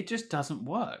 it just doesn't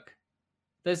work.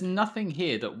 There's nothing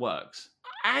here that works.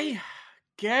 I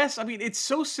guess. I mean, it's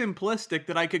so simplistic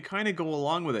that I could kind of go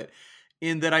along with it.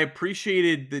 In that I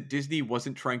appreciated that Disney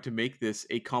wasn't trying to make this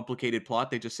a complicated plot.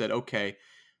 They just said, okay,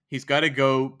 he's got to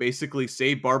go basically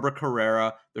save Barbara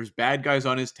Carrera. There's bad guys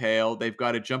on his tail. They've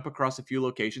got to jump across a few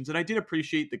locations. And I did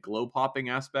appreciate the globe hopping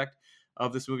aspect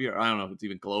of this movie. I don't know if it's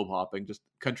even globe hopping, just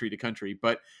country to country.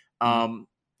 But Mm.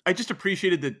 I just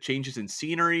appreciated the changes in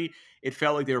scenery. It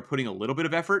felt like they were putting a little bit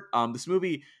of effort. This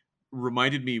movie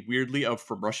reminded me weirdly of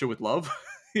From Russia with Love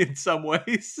in some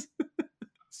ways.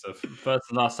 So first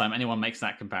and last time anyone makes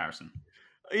that comparison.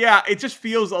 Yeah, it just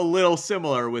feels a little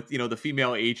similar with, the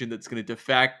female agent that's going to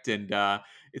defect, and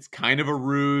it's kind of a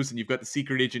ruse, and you've got the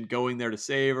secret agent going there to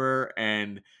save her,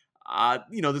 and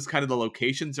this kind of the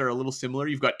locations are a little similar.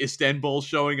 You've got Istanbul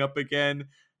showing up again.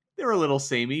 They're a little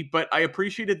samey, but I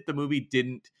appreciated that the movie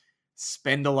didn't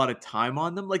spend a lot of time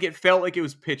on them. Like, it felt like it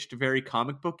was pitched very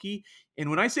comic booky, and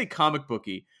when I say comic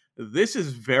booky, this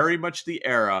is very much the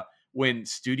era when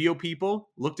studio people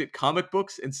looked at comic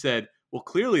books and said, well,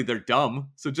 clearly they're dumb,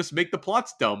 so just make the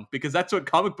plots dumb, because that's what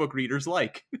comic book readers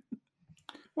like.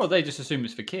 Well, they just assume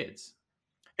it's for kids.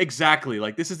 Exactly.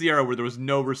 Like, this is the era where there was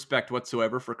no respect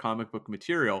whatsoever for comic book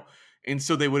material. And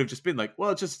so they would have just been like, well,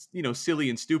 it's just, silly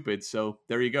and stupid. So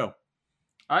there you go.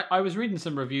 I was reading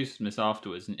some reviews from this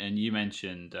afterwards, and you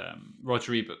mentioned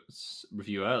Roger Ebert's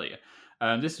review earlier.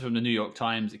 This is from the New York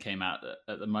Times. It came out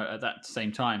at that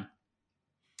same time.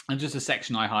 And just a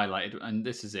section I highlighted, and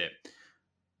this is it.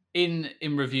 In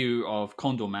review of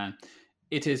Condor Man,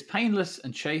 it is painless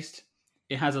and chaste.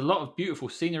 It has a lot of beautiful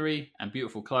scenery and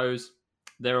beautiful clothes.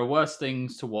 There are worse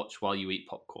things to watch while you eat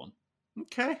popcorn.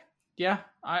 Okay. Yeah,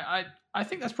 I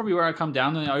think that's probably where I come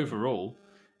down. And overall,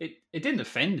 it didn't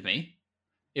offend me.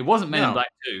 It wasn't Men in No.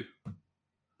 Black 2.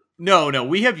 No.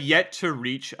 We have yet to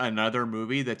reach another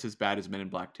movie that's as bad as Men in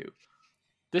Black 2.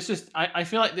 I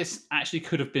feel like this actually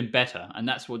could have been better, and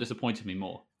that's what disappointed me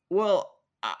more. Well,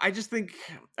 I just think,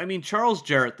 Charles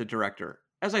Jarrett, the director,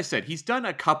 as I said, he's done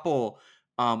a couple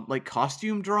like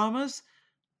costume dramas.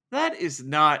 That is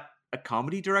not a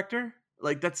comedy director.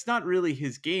 Like, that's not really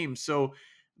his game. So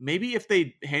maybe if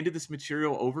they handed this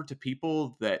material over to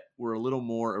people that were a little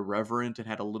more irreverent and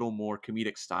had a little more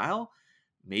comedic style,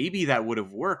 maybe that would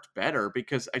have worked better,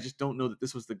 because I just don't know that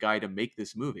this was the guy to make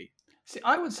this movie. See,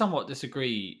 I would somewhat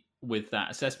disagree with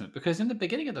that assessment, because in the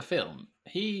beginning of the film,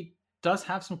 he does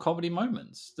have some comedy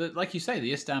moments. Like you say,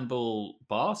 the Istanbul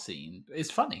bar scene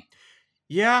is funny.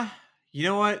 Yeah, you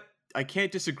know what? I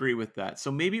can't disagree with that.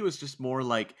 So maybe it was just more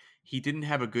like he didn't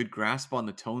have a good grasp on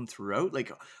the tone throughout.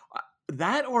 Like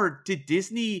that, or did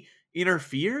Disney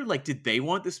interfere? Like, did they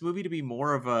want this movie to be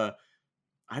more of a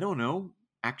I don't know,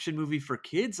 action movie for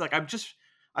kids. Like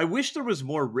I wish there was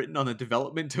more written on the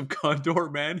development of Condor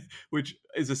Man, which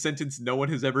is a sentence no one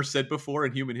has ever said before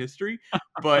in human history.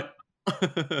 But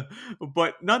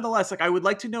but nonetheless, like I would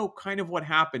like to know kind of what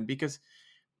happened, because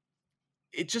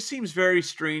it just seems very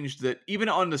strange that even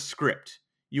on the script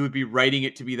you would be writing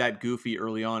it to be that goofy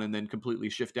early on and then completely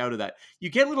shift out of that. You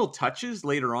get little touches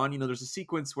later on. You know, there's a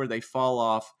sequence where they fall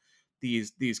off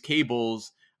these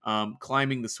cables,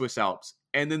 climbing the Swiss Alps,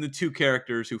 and then the two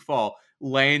characters who fall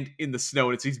land in the snow,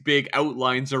 and it's these big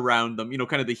outlines around them. You know,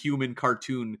 kind of the human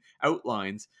cartoon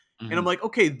outlines. And I'm Mhm. like,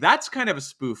 okay, that's kind of a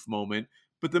spoof moment,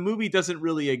 but the movie doesn't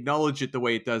really acknowledge it the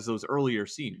way it does those earlier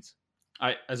scenes.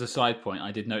 As a side point,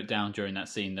 I did note down during that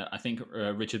scene that I think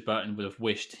Richard Burton would have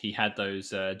wished he had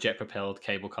those jet-propelled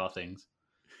cable car things.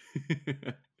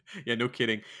 Yeah, no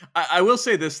kidding. I will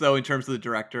say this though, in terms of the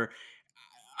director,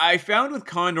 I found with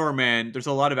Condor Man, there's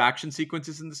a lot of action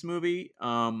sequences in this movie.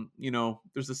 You know,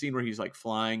 there's the scene where he's like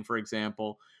flying, for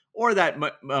example, or that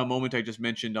moment I just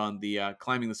mentioned on the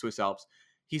climbing the Swiss Alps.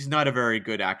 He's not a very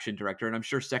good action director, and I'm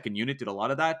sure Second Unit did a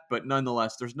lot of that. But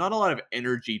nonetheless, there's not a lot of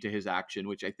energy to his action,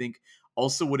 which I think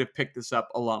also would have picked this up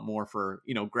a lot more for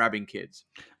grabbing kids.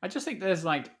 I just think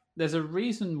there's a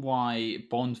reason why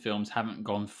Bond films haven't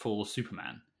gone full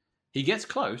Superman. He gets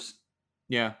close,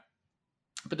 Yeah,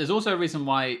 but there's also a reason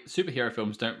why superhero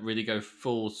films don't really go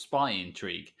full spy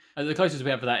intrigue. The closest we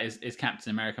have for that is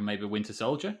Captain America, maybe Winter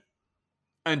Soldier,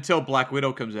 until Black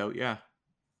Widow comes out. Yeah,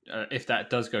 if that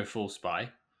does go full spy.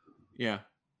 yeah.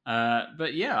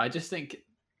 But yeah, I just think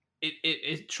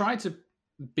it tried to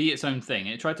be its own thing.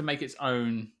 It tried to make its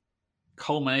own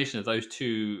culmination of those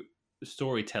two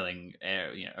storytelling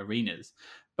arenas.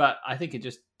 But I think it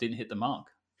just didn't hit the mark.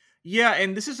 Yeah,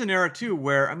 and this is an era too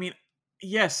where, I mean,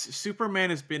 yes, Superman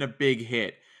has been a big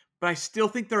hit, but I still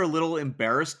think they're a little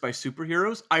embarrassed by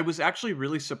superheroes. I was actually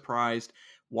really surprised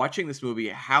watching this movie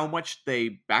how much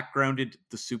they backgrounded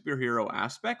the superhero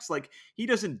aspects. Like, he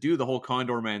doesn't do the whole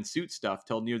Condor Man suit stuff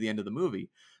till near the end of the movie.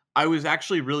 I was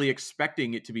actually really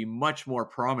expecting it to be much more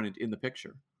prominent in the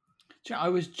picture. I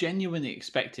was genuinely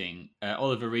expecting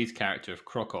Oliver Reed's character of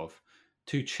Krokov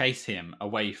to chase him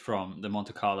away from the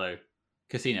Monte Carlo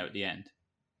casino at the end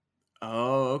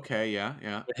Oh, okay, yeah,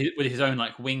 yeah. with his own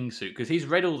like wingsuit, because he's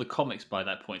read all the comics by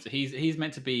that point. So he's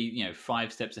meant to be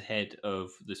 5 steps ahead of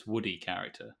this Woody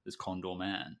character, this Condor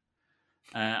Man.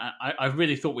 I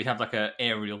really thought we'd have like a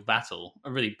aerial battle,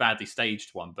 a really badly staged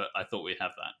one, but I thought we'd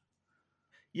have that.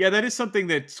 Yeah, that is something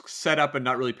that's set up and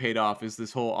not really paid off, is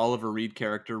this whole Oliver Reed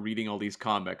character reading all these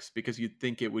comics, because you'd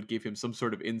think it would give him some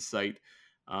sort of insight.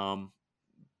 Um,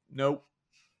 nope.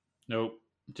 Nope,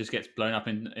 just gets blown up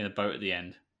in a boat at the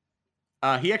end.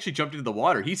 He actually jumped into the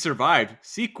water. He survived.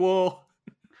 Sequel.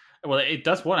 Well, it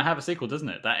does want to have a sequel, doesn't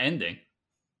it? That ending.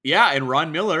 Yeah, and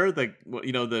Ron Miller,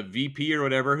 the VP or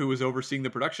whatever who was overseeing the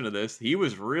production of this, he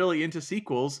was really into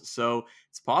sequels, so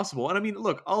it's possible. And I mean,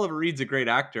 look, Oliver Reed's a great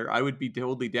actor. I would be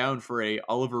totally down for a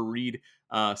Oliver Reed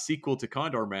sequel to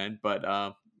Condor Man,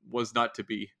 but was not to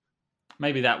be.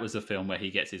 Maybe that was the film where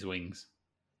he gets his wings.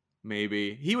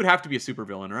 Maybe he would have to be a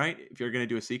supervillain, right? If you're going to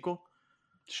do a sequel.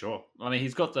 Sure. I mean,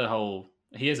 he's got the whole.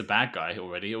 He is a bad guy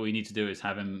already. All you need to do is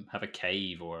have him have a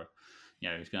cave, or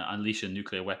he's going to unleash a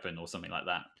nuclear weapon or something like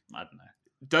that. I don't know.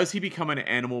 Does he become an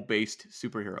animal-based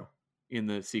superhero in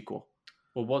the sequel?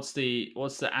 Well, what's the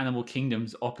animal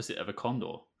kingdom's opposite of a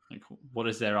condor? Like, what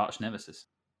is their arch nemesis?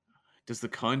 Does the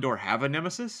condor have a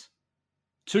nemesis?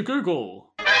 To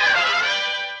Google.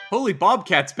 Holy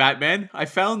bobcats, Batman! I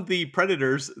found the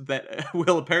predators that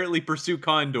will apparently pursue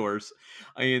condors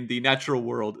in the natural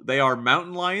world. They are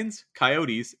mountain lions,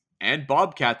 coyotes, and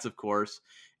bobcats, of course,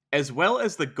 as well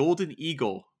as the golden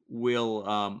eagle will,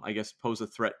 I guess, pose a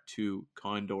threat to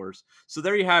condors. So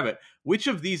there you have it. Which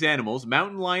of these animals,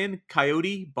 mountain lion,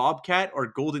 coyote, bobcat, or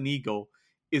golden eagle,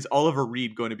 is Oliver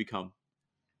Reed going to become?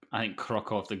 I think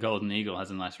Krokov the golden eagle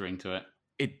has a nice ring to it.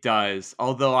 It does.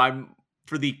 Although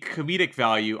for the comedic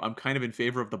value, I'm kind of in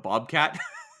favor of the bobcat.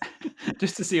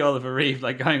 Just to see Oliver Reed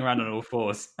like going around on all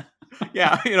fours.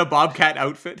 Yeah, in a bobcat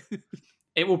outfit.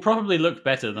 It will probably look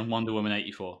better than Wonder Woman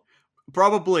 84.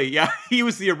 Probably, yeah. He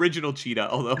was the original Cheetah,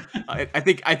 although I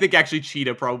think actually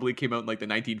Cheetah probably came out in like the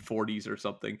 1940s or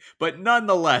something. But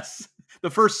nonetheless, the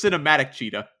first cinematic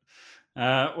Cheetah.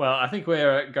 Well, I think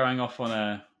we're going off on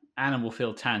a animal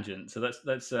filled tangent, so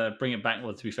let's bring it back.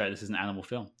 Well, to be fair, this is an animal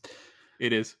film.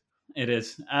 It is. It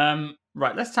is.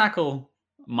 Right, let's tackle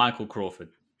Michael Crawford.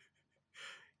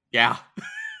 Yeah.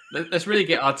 Let's really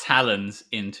get our talons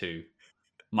into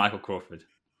Michael Crawford.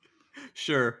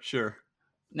 Sure.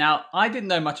 Now, I didn't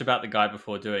know much about the guy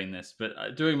before doing this,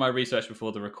 but doing my research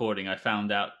before the recording, I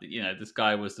found out that, this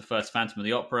guy was the first Phantom of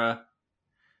the Opera.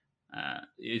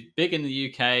 He's big in the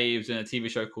UK. He was in a TV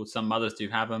show called Some Mothers Do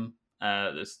Have 'Em.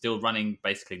 That's still running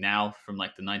basically now from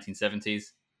like the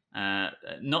 1970s.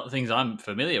 Not things I'm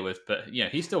familiar with, but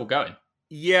he's still going.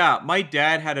 Yeah, my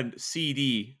dad had a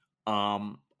CD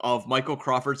of Michael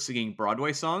Crawford singing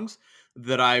Broadway songs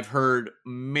that I've heard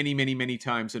many, many, many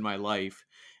times in my life.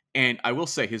 And I will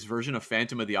say his version of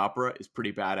Phantom of the Opera is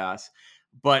pretty badass.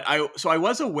 But I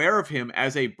was aware of him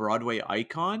as a Broadway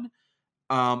icon.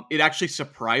 It actually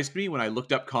surprised me when I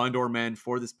looked up Condor Man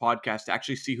for this podcast to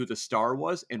actually see who the star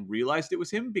was and realized it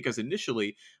was him, because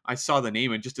initially I saw the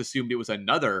name and just assumed it was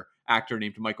another actor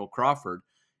named Michael Crawford.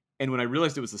 And when I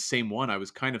realized it was the same one, I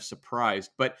was kind of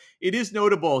surprised. But it is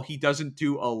notable he doesn't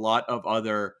do a lot of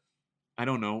other, I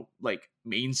don't know, like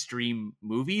mainstream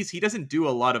movies. He doesn't do a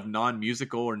lot of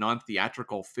non-musical or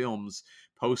non-theatrical films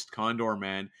post Condor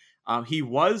Man. He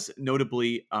was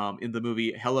notably in the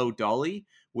movie Hello Dolly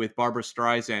with Barbara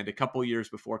Streisand a couple years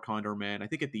before Condor Man, I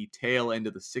think at the tail end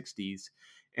of the 60s.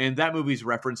 And that movie's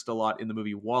referenced a lot in the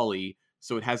movie Wall-E,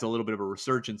 so it has a little bit of a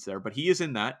resurgence there. But he is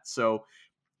in that, so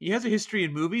he has a history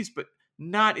in movies, but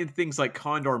not in things like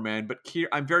Condor Man. But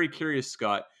I'm very curious,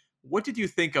 Scott. What did you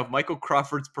think of Michael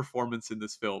Crawford's performance in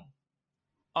this film?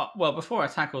 Well, before I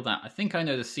tackle that, I think I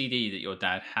know the CD that your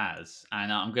dad has,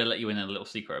 and I'm going to let you in a little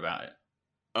secret about it.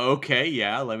 Okay,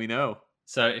 yeah, let me know.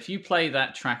 So if you play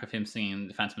that track of him singing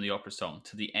the Phantom of the Opera song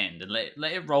to the end and let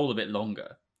it roll a bit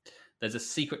longer, there's a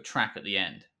secret track at the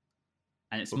end.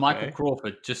 And it's Michael Okay.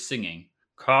 Crawford just singing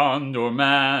Condor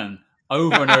Man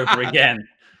over and over again.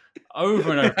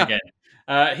 Over and over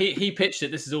again. He pitched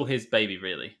it. This is all his baby,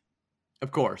 really.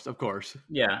 Of course, of course.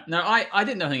 Yeah. No, I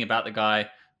didn't know anything about the guy,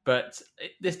 but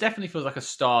this definitely feels like a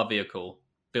star vehicle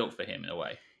built for him in a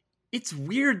way. It's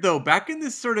weird though. Back in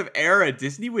this sort of era,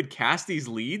 Disney would cast these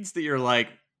leads that you're like,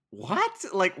 what?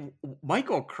 Like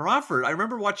Michael Crawford. I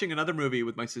remember watching another movie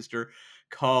with my sister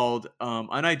called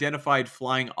Unidentified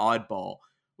Flying Oddball,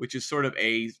 which is sort of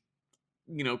a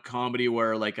comedy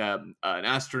where like an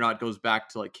astronaut goes back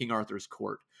to like King Arthur's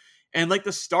court, and like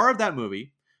the star of that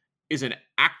movie is an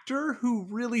actor who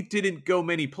really didn't go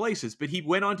many places, but he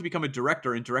went on to become a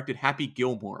director and directed Happy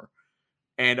Gilmore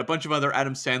and a bunch of other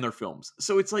Adam Sandler films.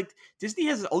 So it's like Disney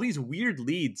has all these weird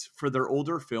leads for their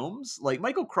older films. Like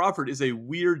Michael Crawford is a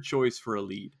weird choice for a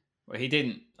lead. Well, he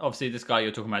didn't. Obviously, this guy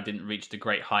you're talking about didn't reach the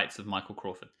great heights of Michael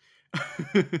Crawford.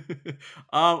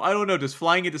 I don't know. Does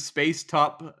flying into space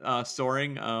top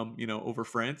soaring? Over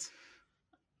France?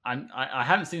 I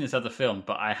haven't seen this other film,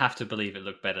 but I have to believe it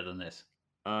looked better than this.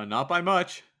 Not by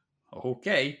much.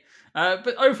 Okay,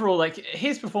 but overall, like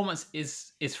his performance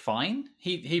is fine.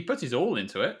 He puts his all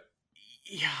into it.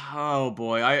 Yeah, oh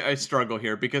boy, I struggle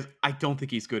here because I don't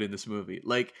think he's good in this movie.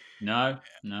 Like, No.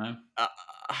 uh,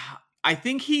 I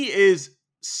think he is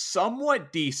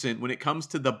somewhat decent when it comes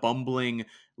to the bumbling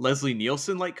Leslie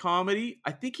Nielsen like comedy.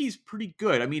 I think he's pretty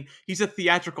good. I mean, he's a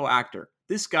theatrical actor.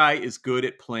 This guy is good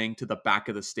at playing to the back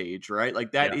of the stage, right?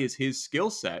 Like that Yeah. is his skill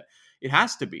set. It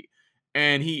has to be.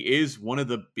 And he is one of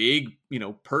the big,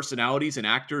 personalities and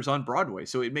actors on Broadway.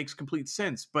 So it makes complete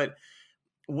sense. But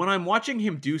when I'm watching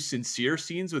him do sincere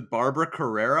scenes with Barbara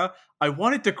Carrera, I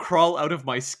wanted to crawl out of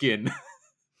my skin.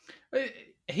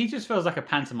 He just feels like a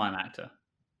pantomime actor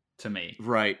to me.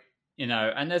 Right.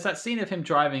 And there's that scene of him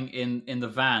driving in the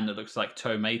van that looks like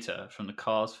Tow Mater from the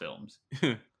Cars films.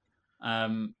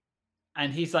 And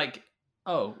he's like,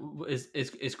 "Oh,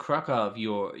 is Krakow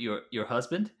your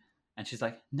husband?" And she's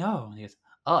like, "No." And he goes,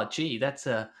 "Oh, gee, that's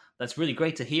really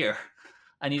great to hear."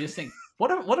 And you just think,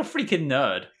 what a freaking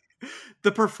nerd.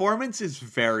 The performance is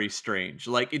very strange.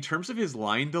 Like in terms of his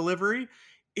line delivery,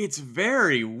 it's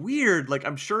very weird. Like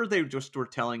I'm sure they just were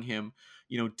telling him,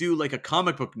 do like a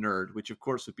comic book nerd, which of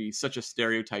course would be such a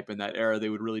stereotype in that era they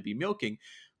would really be milking.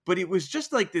 But it was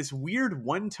just like this weird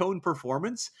one-tone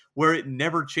performance where it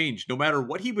never changed. No matter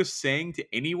what he was saying to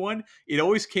anyone, it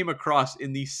always came across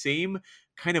in the same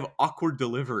kind of awkward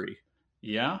delivery.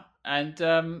 Yeah. And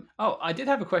I did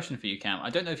have a question for you, Cam. I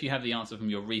don't know if you have the answer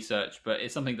from your research, but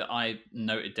it's something that I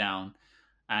noted down,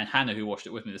 and Hannah, who watched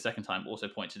it with me the second time, also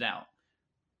pointed out.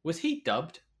 Was he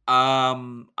dubbed?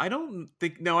 I don't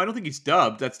think he's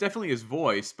dubbed. That's definitely his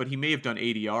voice, but he may have done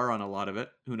ADR on a lot of it.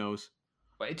 Who knows?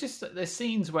 But it just there's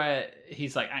scenes where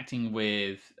he's like acting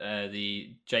with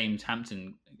the James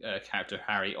Hampton character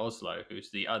Harry Oslo, who's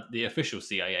the official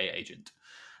CIA agent,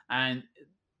 and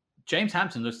James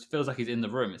Hampton feels like he's in the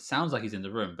room. It sounds like he's in the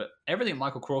room, but everything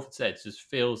Michael Crawford said just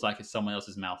feels like it's someone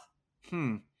else's mouth.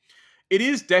 It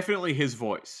is definitely his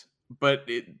voice, but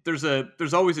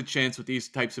there's always a chance with these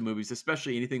types of movies,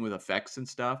 especially anything with effects and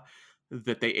stuff,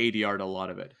 that they ADR'd a lot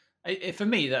of it. For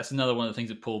me, that's another one of the things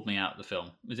that pulled me out of the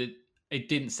film. Was it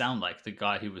didn't sound like the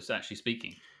guy who was actually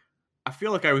speaking. I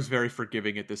feel like I was very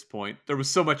forgiving at this point. There was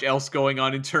so much else going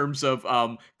on in terms of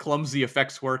clumsy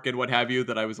effects work and what have you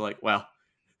that I was like, well,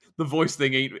 the voice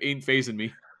thing ain't phasing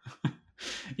me.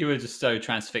 You were just so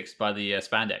transfixed by the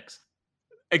spandex.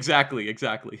 Exactly.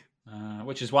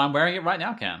 Which is why I'm wearing it right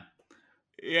now, Cam.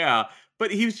 Yeah,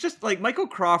 but he was just like Michael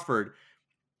Crawford.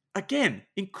 Again,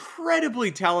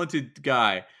 incredibly talented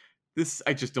guy. This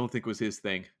I just don't think was his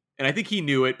thing. And I think he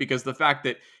knew it because the fact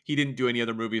that he didn't do any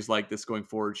other movies like this going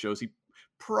forward shows he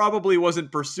probably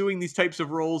wasn't pursuing these types of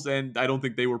roles, and I don't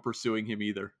think they were pursuing him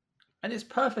either. And it's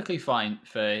perfectly fine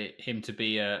for him to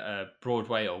be a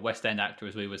Broadway or West End actor,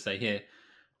 as we would say here,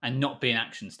 and not be an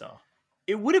action star.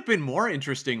 It would have been more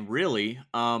interesting, really,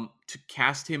 to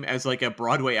cast him as like a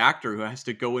Broadway actor who has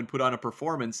to go and put on a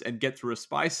performance and get through a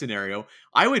spy scenario.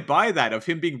 I would buy that, of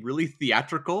him being really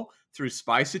theatrical through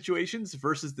spy situations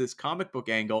versus this comic book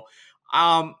angle.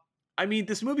 I mean,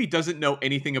 this movie doesn't know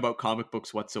anything about comic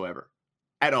books whatsoever,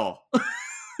 at all.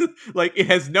 Like, it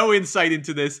has no insight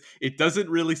into this. It doesn't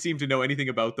really seem to know anything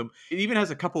about them. It even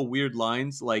has a couple weird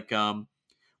lines, like,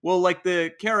 like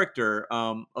the character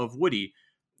of Woody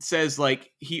says,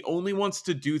 like, he only wants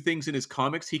to do things in his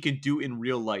comics he can do in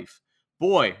real life.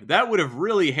 Boy, that would have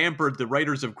really hampered the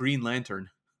writers of Green Lantern.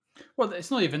 Well,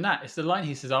 it's not even that. It's the line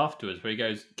he says afterwards where he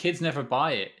goes, kids never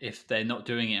buy it if they're not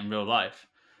doing it in real life.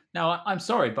 Now, I'm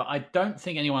sorry, but I don't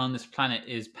think anyone on this planet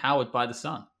is powered by the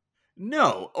sun.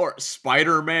 No, or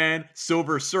Spider-Man,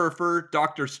 Silver Surfer,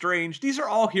 Doctor Strange. These are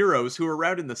all heroes who were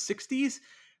around in the 60s.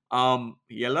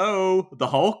 Hello, the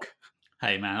Hulk.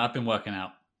 Hey, man, I've been working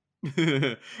out.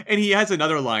 And he has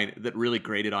another line that really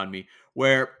grated on me,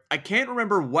 where I can't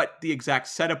remember what the exact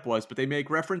setup was, but they make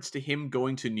reference to him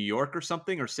going to New York or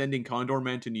something, or sending Condor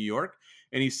Man to New York.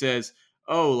 And he says,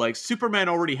 oh, like, Superman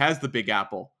already has the Big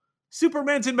Apple.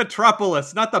 Superman's in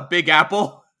Metropolis, not the Big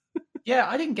Apple. Yeah,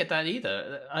 I didn't get that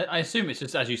either. I assume it's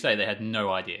just, as you say, they had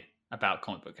no idea about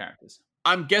comic book characters.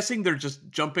 I'm guessing they're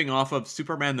just jumping off of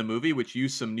Superman the movie, which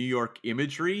used some New York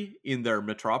imagery in their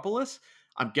Metropolis.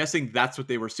 I'm guessing that's what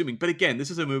they were assuming. But again, this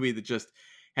is a movie that just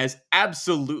has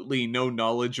absolutely no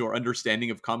knowledge or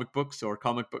understanding of comic books or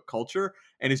comic book culture,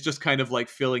 and is just kind of like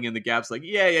filling in the gaps, like,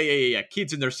 yeah.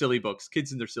 Kids in their silly books.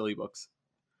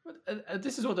 But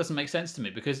this is what doesn't make sense to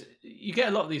me, because you get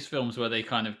a lot of these films where they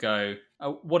kind of go,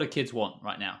 oh, what do kids want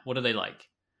right now? What do they like?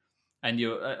 And we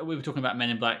were talking about Men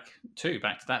in Black 2,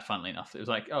 back to that, funnily enough. It was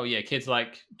like, oh yeah, kids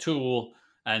like Tool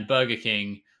and Burger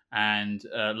King and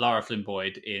Lara Flynn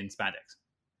Boyd in spandex.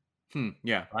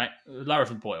 Yeah. Right? Lara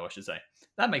Flynn Boyle, I should say.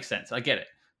 That makes sense. I get it.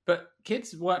 But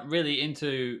kids weren't really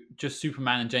into just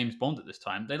Superman and James Bond at this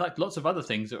time. They liked lots of other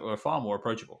things that were far more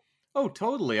approachable. Oh,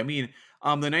 totally. I mean,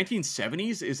 the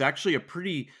 1970s is actually a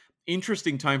pretty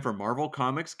interesting time for Marvel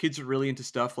Comics. Kids are really into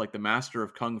stuff like The Master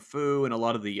of Kung Fu and a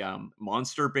lot of the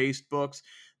monster-based books.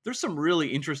 There's some really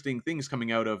interesting things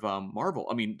coming out of Marvel.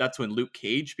 I mean, that's when Luke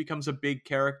Cage becomes a big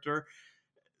character.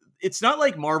 It's not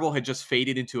like Marvel had just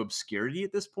faded into obscurity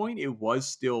at this point. It was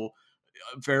still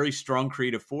a very strong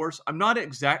creative force. I'm not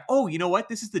exact. Oh, you know what?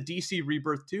 This is the DC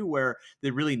Rebirth too, where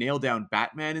they really nailed down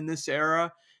Batman in this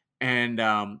era. And,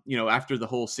 after the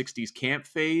whole 60s camp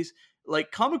phase,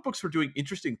 like, comic books were doing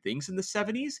interesting things in the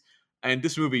 70s. And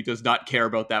this movie does not care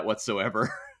about that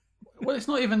whatsoever. Well, it's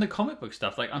not even the comic book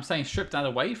stuff. Like, I'm saying, stripped that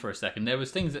away for a second. There was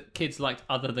things that kids liked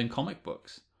other than comic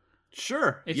books.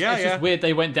 Sure. It's just weird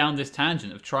they went down this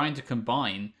tangent of trying to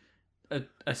combine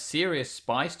a serious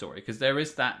spy story, because there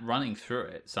is that running through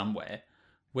it somewhere,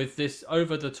 with this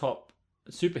over-the-top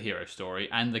superhero story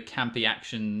and the campy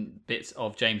action bits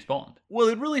of James Bond. Well,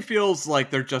 it really feels like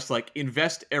they're just like,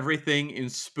 invest everything in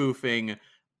spoofing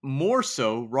more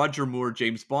so Roger Moore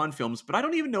James Bond films, but I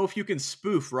don't even know if you can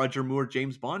spoof Roger Moore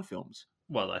James Bond films.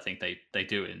 Well, I think they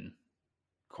do in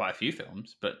quite a few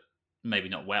films, but maybe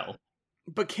not well.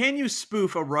 But can you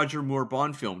spoof a Roger Moore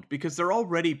Bond film? Because they're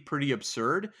already pretty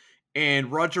absurd,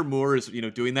 and Roger Moore is,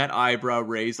 doing that eyebrow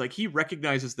raise, like, he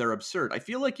recognizes they're absurd. I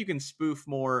feel like you can spoof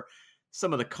more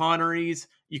some of the Connerys.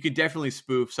 You could definitely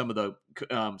spoof some of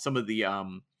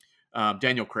the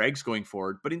Daniel Craig's going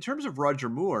forward. But in terms of Roger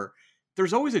Moore,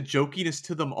 there's always a jokiness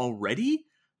to them already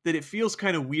that it feels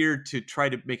kind of weird to try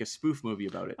to make a spoof movie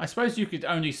about it. I suppose you could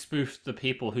only spoof the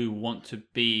people who want to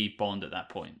be Bond at that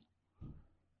point.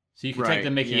 So you could take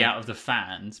the Mickey out of the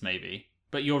fans, maybe.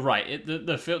 But you're right.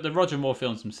 The Roger Moore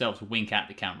films themselves wink at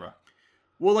the camera.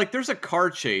 Well, like, there's a car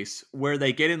chase where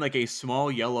they get in like a small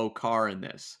yellow car in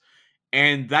this.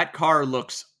 And that car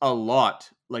looks a lot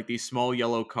like the small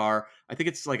yellow car. I think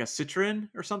it's like a Citroen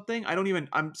or something.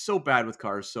 I'm so bad with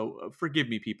cars, so forgive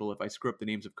me, people, if I screw up the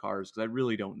names of cars because I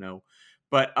really don't know.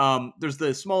 But there's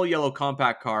the small yellow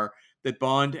compact car that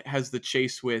Bond has the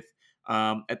chase with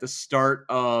at the start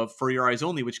of For Your Eyes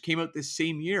Only, which came out this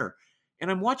same year. And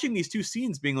I'm watching these two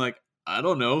scenes being like, I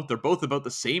don't know, they're both about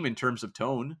the same in terms of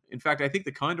tone. In fact, I think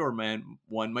the Condor Man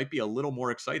one might be a little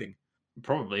more exciting.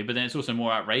 Probably, but then it's also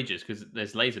more outrageous because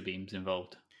there's laser beams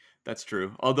involved. That's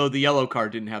true. Although the yellow car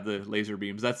didn't have the laser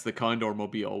beams. That's the Condor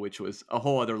Mobile, which was a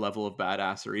whole other level of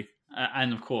badassery.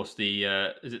 And of course, the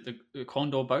is it the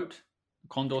Condor boat?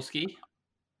 Condor ski?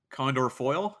 Condor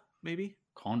foil, maybe?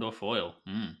 Condor foil.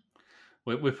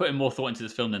 We're putting more thought into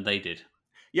this film than they did.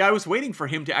 Yeah, I was waiting for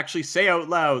him to actually say out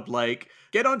loud, like,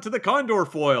 get onto the Condor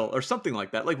foil or something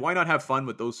like that. Like, why not have fun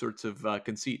with those sorts of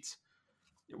conceits?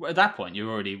 At that point,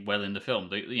 you're already well in the film.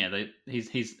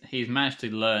 He's managed to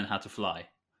learn how to fly.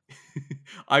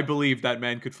 I believe that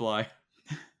man could fly.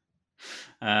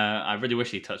 I really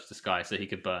wish he touched the sky so he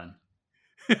could burn.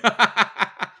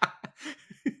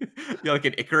 Yeah, like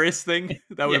an Icarus thing.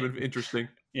 That would have been interesting.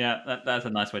 Yeah, that's a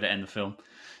nice way to end the film.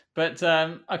 But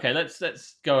okay,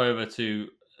 let's go over to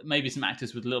maybe some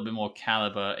actors with a little bit more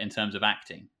caliber in terms of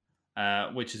acting,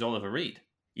 which is Oliver Reed.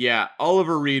 Yeah,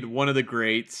 Oliver Reed, one of the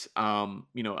greats.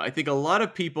 I think a lot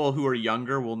of people who are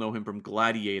younger will know him from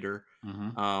Gladiator,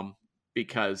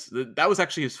 because that was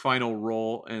actually his final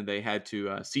role, and they had to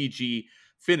CG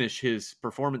finish his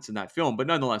performance in that film. But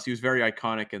nonetheless, he was very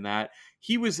iconic in that.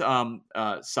 He was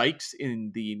Sykes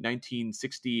in the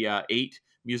 1968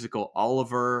 musical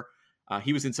Oliver.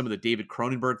 He was in some of the David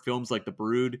Cronenberg films like The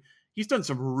Brood. He's done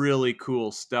some really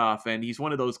cool stuff, and he's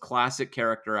one of those classic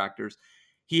character actors.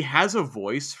 He has a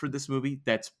voice for this movie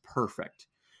that's perfect.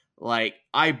 Like,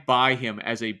 I buy him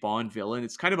as a Bond villain.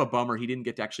 It's kind of a bummer he didn't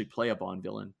get to actually play a Bond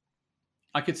villain.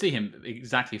 I could see him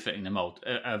exactly fitting the mold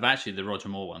of actually the Roger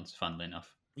Moore ones, funnily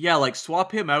enough. Yeah, like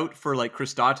swap him out for like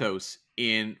Christatos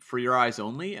in For Your Eyes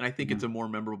Only, and I think it's a more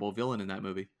memorable villain in that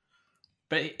movie.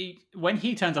 But when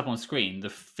he turns up on screen, the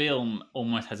film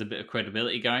almost has a bit of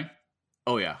credibility going.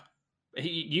 Oh, yeah.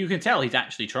 You can tell he's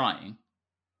actually trying.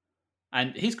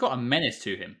 And he's got a menace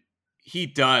to him. He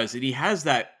does, and he has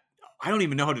that. I don't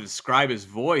even know how to describe his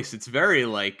voice. It's very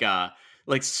like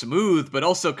smooth, but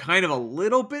also kind of a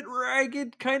little bit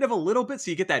ragged, kind of a little bit.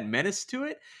 So you get that menace to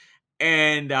it.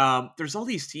 And there's all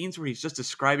these scenes where he's just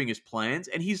describing his plans,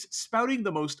 and he's spouting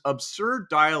the most absurd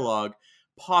dialogue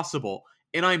possible.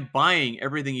 And I'm buying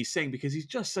everything he's saying because he's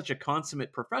just such a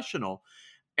consummate professional.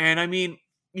 And I mean,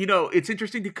 it's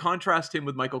interesting to contrast him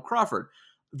with Michael Crawford.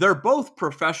 They're both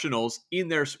professionals in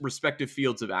their respective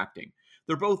fields of acting.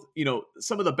 They're both,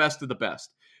 some of the best of the best.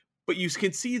 But you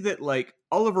can see that, like,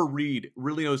 Oliver Reed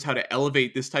really knows how to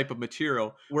elevate this type of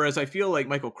material, whereas I feel like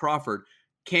Michael Crawford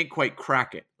can't quite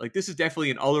crack it. Like, this is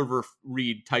definitely an Oliver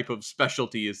Reed type of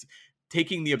specialty, is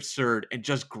taking the absurd and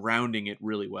just grounding it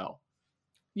really well.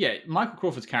 Yeah, Michael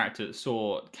Crawford's character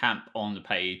saw camp on the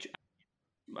page.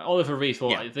 Oliver Reed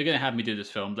thought, if they're going to have me do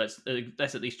this film, let's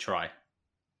at least try.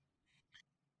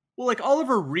 Well, like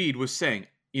Oliver Reed was saying,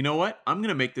 you know what? I'm going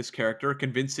to make this character a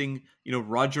convincing,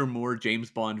 Roger Moore,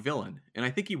 James Bond villain. And I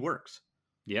think he works.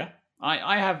 Yeah.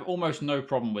 I have almost no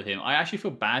problem with him. I actually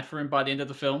feel bad for him by the end of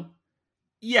the film.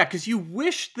 Yeah, because you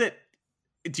wish that...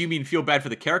 Do you mean feel bad for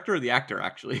the character or the actor,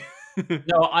 actually?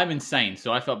 No, I'm insane,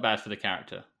 so I felt bad for the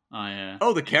character.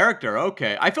 Oh, the character.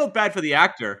 Okay. I felt bad for the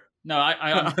actor. No,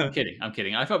 I'm kidding. I'm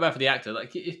kidding. I felt bad for the actor.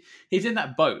 Like, he's in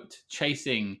that boat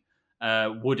chasing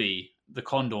Woody, the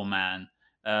Condor Man,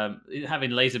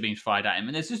 having laser beams fired at him,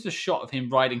 and there's just a shot of him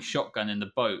riding shotgun in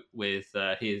the boat with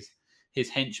his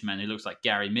henchman who looks like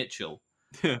Gary Mitchell,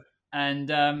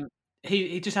 and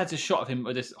he just has a shot of him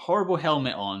with this horrible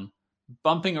helmet on,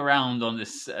 bumping around on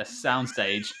this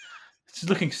soundstage, just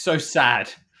looking so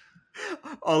sad.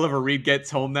 Oliver Reed gets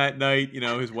home that night.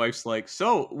 His wife's like,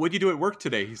 "So, what'd you do at work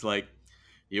today?" He's like,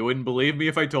 "You wouldn't believe me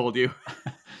if I told you."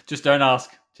 Just don't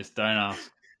ask. Just don't ask.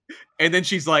 And then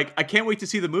she's like, "I can't wait to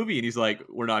see the movie." And he's like,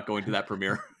 "We're not going to that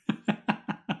premiere."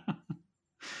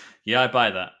 Yeah, I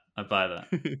buy that.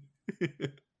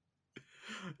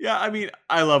 Yeah, I mean,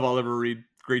 I love Oliver Reed.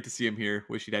 Great to see him here.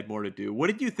 Wish he'd had more to do. What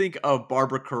did you think of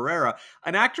Barbara Carrera,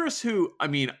 an actress who, I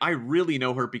mean, I really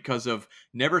know her because of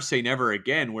Never Say Never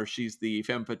Again, where she's the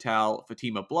femme fatale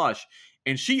Fatima Blush.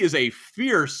 And she is a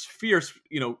fierce,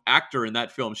 actor in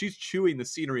that film. She's chewing the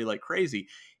scenery like crazy.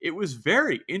 It was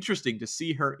very interesting to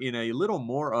see her in a little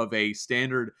more of a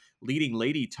standard leading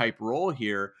lady type role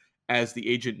here as the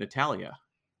agent Natalia.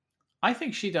 I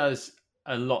think she does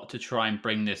a lot to try and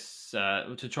bring this,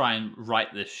 to try and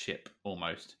right this ship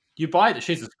almost. You buy that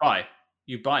she's a spy.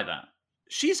 You buy that.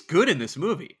 she's good in this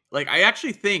movie. Like, I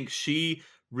actually think she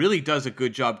really does a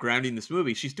good job grounding this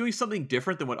movie. She's doing something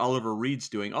different than what Oliver Reed's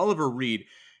doing. Oliver Reed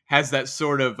has that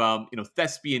sort of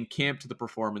thespian camp to the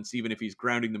performance, even if he's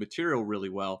grounding the material really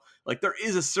well. Like, there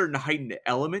is a certain heightened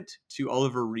element to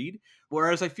Oliver Reed,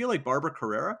 whereas I feel like Barbara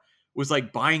Carrera was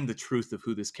like buying the truth of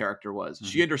who this character was.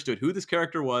 She understood who this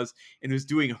character was and was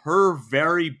doing her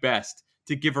very best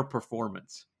to give her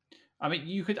performance. I mean,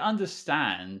 you could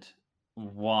understand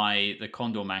why the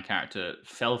Condor Man character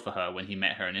fell for her when he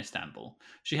met her in Istanbul.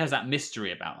 She has that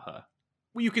mystery about her.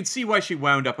 Well, you can see why she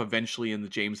wound up eventually in the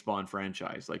James Bond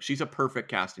franchise. Like, she's a perfect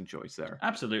casting choice there.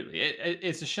 Absolutely.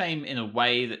 It's a shame in a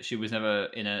way that she was never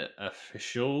in an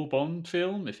official Bond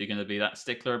film, if you're going to be that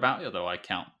stickler about it, although I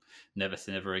count Never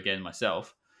Say Never Again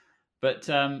myself. But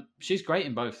she's great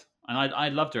in both. And I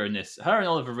loved her in this. Her and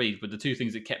Oliver Reed were the two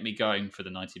things that kept me going for the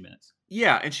 90 minutes.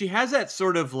 Yeah, and she has that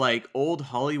sort of like old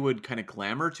Hollywood kind of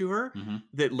glamour to her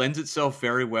that lends itself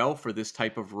very well for this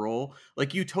type of role.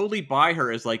 Like, you totally buy her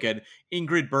as like an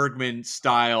Ingrid Bergman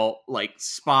style like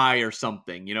spy or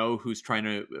something, who's trying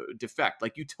to defect.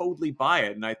 Like, you totally buy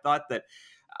it. And I thought that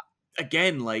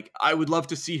again, like, I would love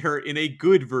to see her in a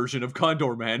good version of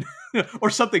Condor Man or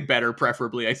something better,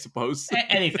 preferably, I suppose.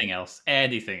 Anything else.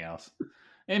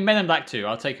 In Men in Black 2,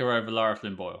 I'll take her over Lara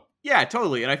Flynn Boyle. Yeah,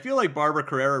 totally. And I feel like Barbara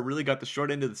Carrera really got the short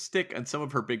end of the stick on some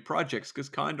of her big projects because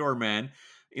Condor Man,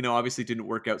 obviously didn't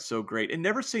work out so great. And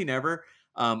Never Say Never,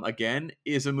 again,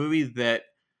 is a movie that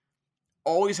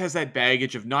always has that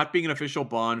baggage of not being an official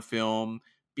Bond film,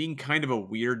 being kind of a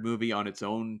weird movie on its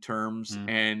own terms.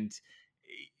 And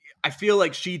I feel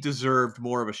like she deserved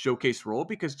more of a showcase role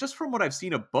because just from what I've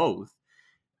seen of both,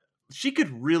 she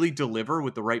could really deliver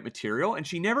with the right material, and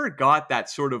she never got that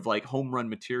sort of like home run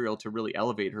material to really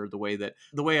elevate her the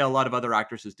way a lot of other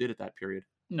actresses did at that period.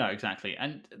 No, exactly.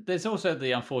 And there's also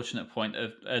the unfortunate point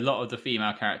of a lot of the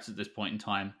female characters at this point in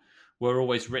time were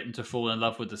always written to fall in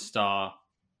love with the star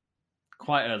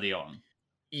quite early on.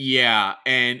 Yeah,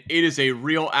 and it is a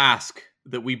real ask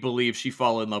that we believe she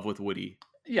fall in love with Woody.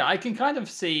 Yeah, I can kind of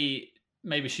see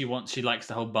maybe she likes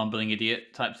the whole bumbling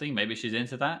idiot type thing. Maybe she's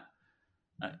into that.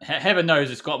 Heaven knows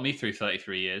it's got me through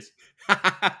 33 years.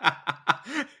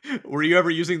 Were you ever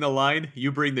using the line,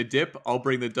 "You bring the dip, I'll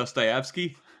bring the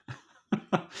Dostoevsky"?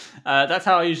 That's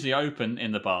how I usually open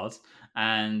in the bars,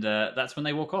 and that's when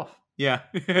they walk off. Yeah,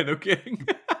 no kidding.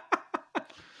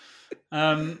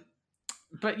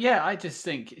 But yeah, I just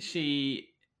think she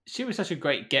was such a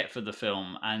great get for the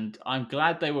film, and I'm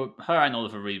glad her and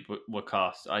Oliver Reed were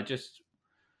cast. I just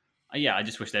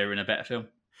wish they were in a better film.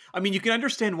 I mean, you can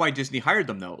understand why Disney hired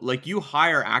them, though. Like, you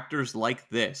hire actors like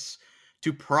this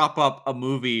to prop up a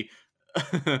movie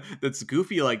that's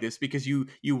goofy like this because you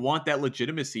want that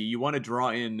legitimacy. You want to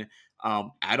draw in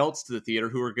adults to the theater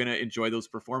who are going to enjoy those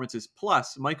performances.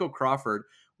 Plus, Michael Crawford,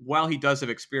 while he does have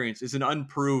experience, is an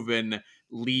unproven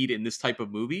lead in this type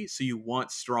of movie. So you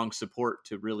want strong support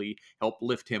to really help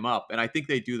lift him up. And I think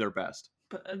they do their best.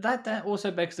 But that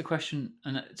also begs the question,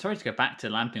 and sorry to go back to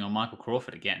lamping on Michael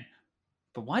Crawford again,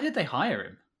 but why did they hire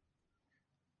him?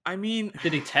 I mean,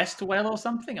 did he test well or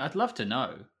something? I'd love to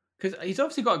know. Because he's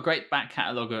obviously got a great back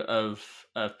catalogue of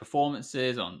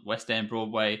performances on West End,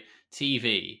 Broadway,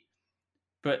 TV.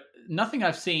 But nothing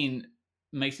I've seen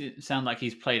makes it sound like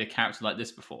he's played a character like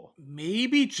this before.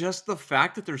 Maybe just the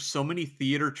fact that there's so many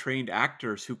theater-trained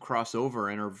actors who cross over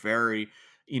and are very,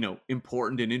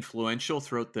 important and influential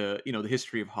throughout the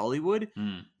history of Hollywood.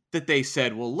 That they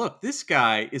said, well, look, this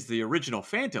guy is the original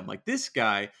Phantom. Like, this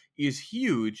guy is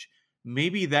huge.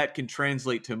 Maybe that can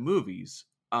translate to movies.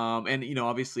 And,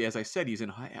 obviously, as I said, he's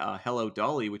in Hello,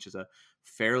 Dolly, which is a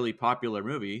fairly popular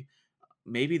movie.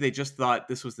 Maybe they just thought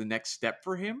this was the next step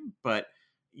for him. But,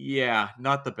 yeah,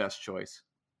 not the best choice.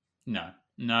 No.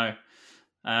 Not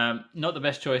the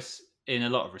best choice in a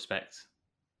lot of respects.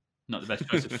 Not the best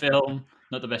choice of film.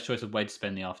 Not the best choice of way to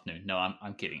spend the afternoon. No,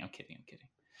 I'm kidding.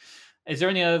 Is there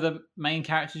any other main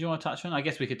characters you want to touch on? I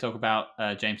guess we could talk about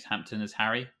James Hampton as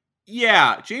Harry.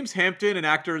 Yeah, James Hampton, an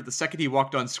actor, the second he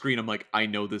walked on screen, I'm like, I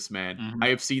know this man. I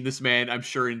have seen this man, I'm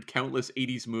sure, in countless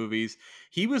 80s movies.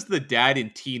 He was the dad in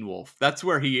Teen Wolf. That's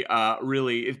where he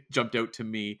really jumped out to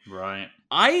me. Right.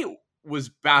 I was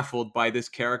baffled by this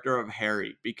character of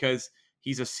Harry because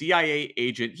he's a CIA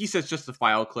agent. He says just a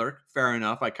file clerk. Fair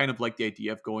enough. I kind of like the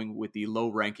idea of going with the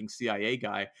low-ranking CIA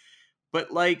guy.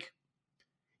 But, like,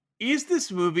 is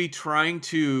this movie trying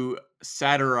to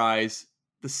satirize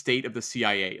the state of the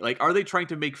CIA? Like, are they trying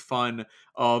to make fun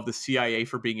of the CIA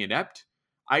for being inept?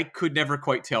 I could never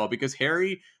quite tell because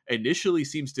Harry initially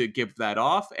seems to give that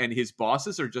off, and his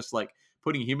bosses are just like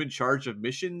putting him in charge of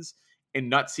missions and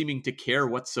not seeming to care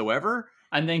whatsoever.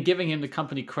 and then giving him the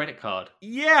company credit card.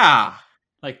 Yeah.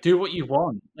 Like, do what you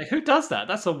want. Like, who does that?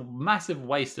 That's a massive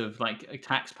waste of like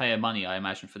taxpayer money, I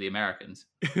imagine, for the Americans.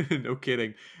 No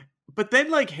kidding. But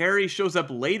then, like, Harry shows up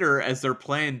later as their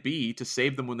plan B to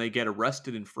save them when they get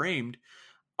arrested and framed.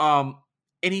 Um,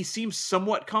 and he seems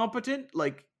somewhat competent.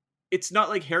 Like, it's not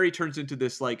like Harry turns into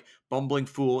this like bumbling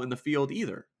fool in the field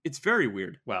either. It's very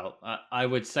weird. Well, I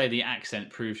would say the accent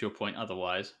proves your point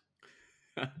otherwise.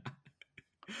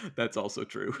 That's also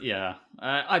true. Yeah,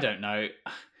 I don't know.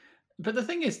 But the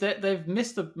thing is that they've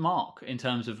missed the mark in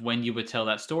terms of when you would tell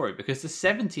that story, because the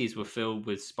 70s were filled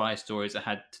with spy stories that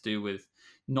had to do with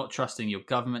not trusting your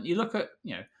government. You look at,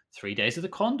 3 Days of the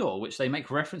Condor, which they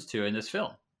make reference to in this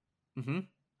film, Hmm.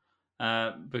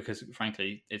 because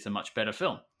frankly, it's a much better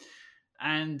film.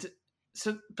 And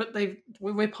so, but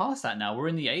we're past that now. We're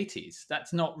in the 80s.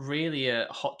 That's not really a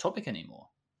hot topic anymore.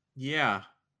 Yeah,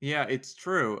 yeah, it's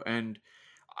true, and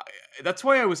that's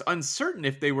why I was uncertain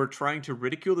if they were trying to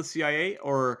ridicule the CIA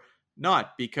or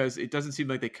not, because it doesn't seem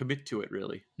like they commit to it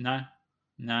really. No,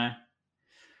 no.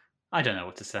 I don't know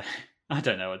what to say. I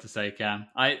don't know what to say, Cam.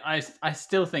 I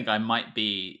still think I might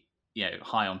be,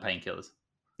 high on painkillers.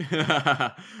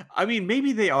 I mean,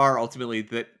 maybe they are ultimately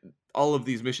that all of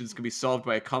these missions can be solved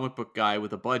by a comic book guy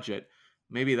with a budget.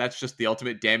 Maybe that's just the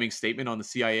ultimate damning statement on the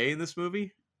CIA in this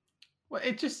movie. Well,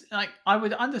 it just like I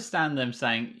would understand them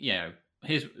saying,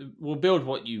 here's we'll build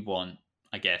what you want.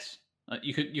 I guess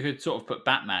you could sort of put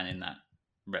Batman in that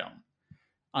realm.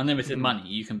 Unlimited Mhm. money,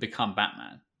 you can become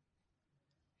Batman,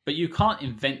 but you can't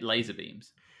invent laser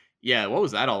beams. Yeah, what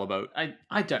was that all about?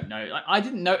 I don't know. I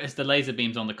didn't notice the laser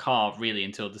beams on the car really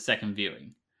until the second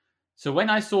viewing. So when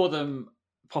I saw them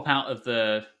pop out of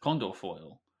the condor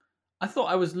foil, I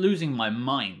thought I was losing my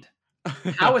mind.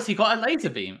 How has he got a laser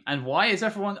beam? And why is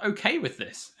everyone okay with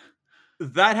this?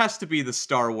 That has to be the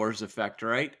Star Wars effect,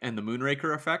 right? And the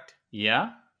Moonraker effect?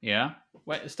 Yeah, yeah.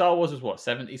 Wait, Star Wars was what,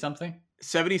 70 something?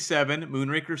 77,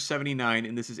 Moonraker 79,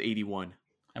 and this is 81.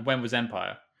 And when was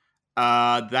Empire?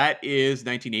 That is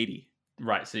 1980.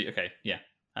 Right, so, okay, yeah.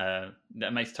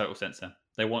 That makes total sense then.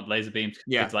 They want laser beams.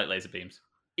 Yeah. Kids like laser beams.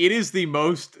 It is the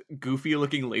most goofy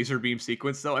looking laser beam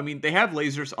sequence, though. I mean, they have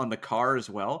lasers on the car as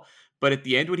well, but at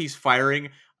the end when he's firing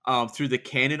through the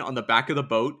cannon on the back of the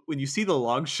boat, when you see the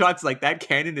long shots, like that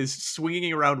cannon is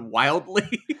swinging around wildly.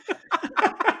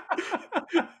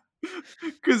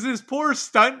 Because this poor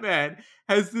stuntman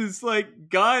has this like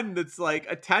gun that's like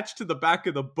attached to the back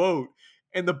of the boat,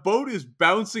 and the boat is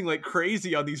bouncing like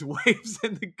crazy on these waves,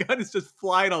 and the gun is just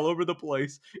flying all over the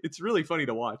place. It's really funny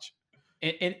to watch.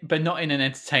 But not in an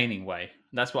entertaining way.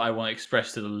 That's what I want to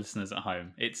express to the listeners at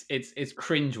home. It's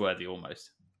cringeworthy almost.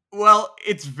 Well,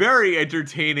 it's very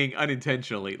entertaining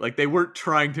unintentionally. Like they weren't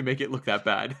trying to make it look that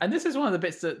bad. And this is one of the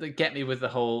bits that get me with the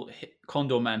whole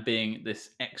Condor Man being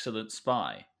this excellent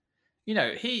spy.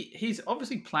 He's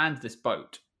obviously planned this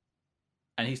boat,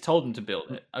 and he's told them to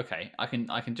build it. Okay, I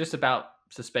can just about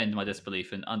suspend my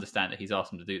disbelief and understand that he's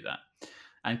asked them to do that,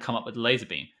 and come up with a laser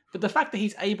beam. But the fact that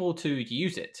he's able to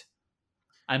use it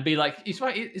and be like, he's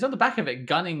right, he's on the back of it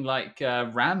gunning like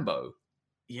Rambo.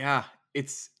 Yeah,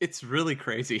 it's really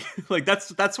crazy. Like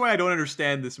that's why I don't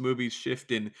understand this movie's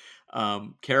shift in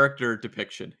character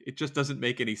depiction. It just doesn't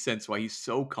make any sense why he's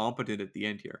so competent at the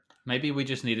end here. Maybe we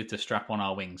just needed to strap on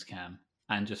our wings, Cam,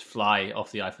 and just fly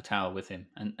off the Eiffel Tower with him,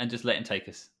 and just let him take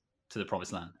us to the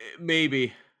promised land.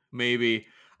 Maybe.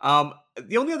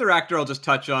 The only other actor I'll just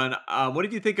touch on. What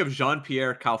did you think of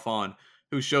Jean-Pierre Calfon,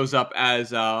 who shows up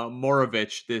as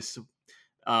Morovich, this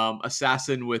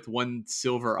assassin with one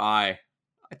silver eye?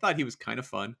 I thought he was kind of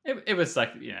fun. It was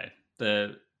like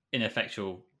the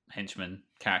ineffectual henchman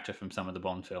character from some of the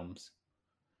Bond films.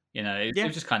 It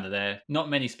was just kind of there. Not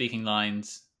many speaking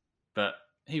lines, but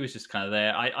he was just kind of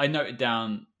there. I noted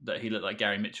down that he looked like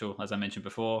Gary Mitchell, as I mentioned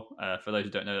before. For those who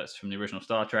don't know, that's from the original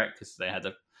Star Trek, because they had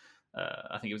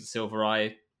I think it was a silver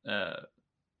eye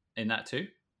in that too.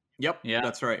 Yep, Yeah,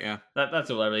 that's right. Yeah, that's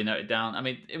all I really noted down. I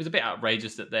mean, it was a bit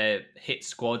outrageous that their hit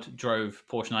squad drove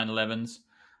Porsche 911s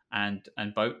and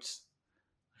boats.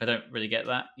 I don't really get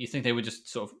that. You think they would just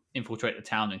sort of infiltrate the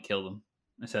town and kill them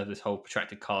instead of this whole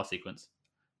protracted car sequence?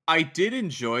 I did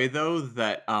enjoy though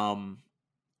that there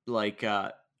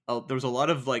was a lot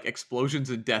of like explosions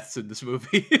and deaths in this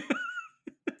movie.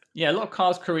 Yeah, a lot of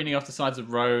cars careening off the sides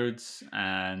of roads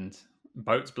and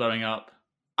boats blowing up.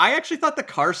 I actually thought the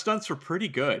car stunts were pretty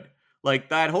good. Like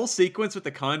that whole sequence with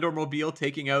the Condor Mobile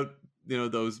taking out,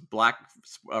 those black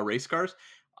race cars.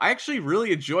 I actually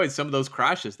really enjoyed some of those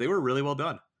crashes. They were really well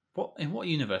done. In what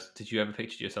universe did you ever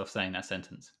picture yourself saying that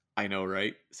sentence? I know,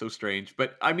 right? So strange.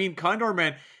 But I mean, Condor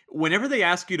Man, whenever they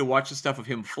ask you to watch the stuff of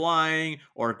him flying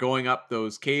or going up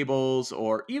those cables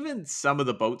or even some of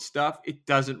the boat stuff, it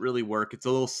doesn't really work. It's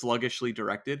a little sluggishly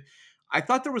directed. I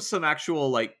thought there was some actual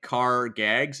like car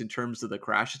gags in terms of the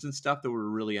crashes and stuff that were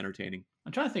really entertaining.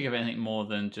 I'm trying to think of anything more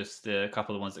than just a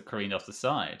couple of ones that careened off the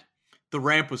side. The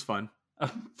ramp was fun.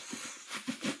 Oh,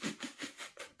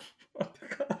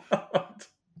 God.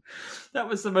 That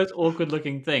was the most awkward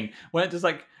looking thing. When it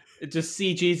just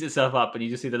CGs itself up and you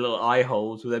just see the little eye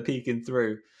holes where they're peeking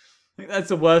through. I think that's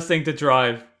the worst thing to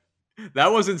drive.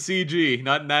 That wasn't CG,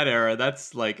 not in that era.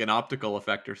 That's like an optical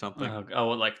effect or something. Oh,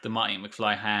 like the Marty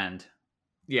McFly hand.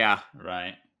 Yeah.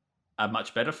 Right. A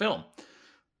much better film.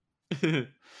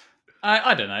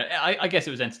 I don't know. I guess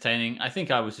it was entertaining. I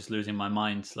think I was just losing my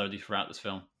mind slowly throughout this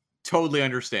film. Totally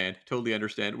understand. Totally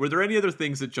understand. Were there any other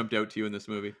things that jumped out to you in this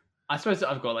movie? I suppose that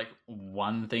I've got like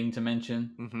one thing to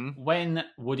mention. Mm-hmm. When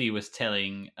Woody was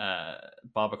telling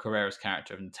Barbara Carrera's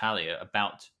character of Natalia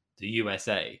about the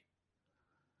USA,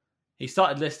 he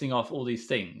started listing off all these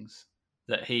things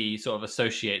that he sort of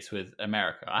associates with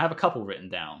America. I have a couple written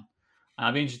down. And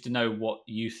I'd be interested to know what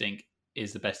you think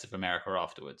is the best of America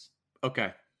afterwards.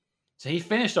 Okay. So he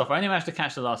finished off, I only managed to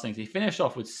catch the last things. He finished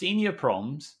off with senior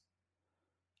proms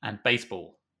and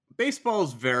baseball.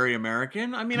 Baseball's very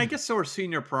American. I mean, I guess so are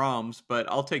senior proms,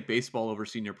 but I'll take baseball over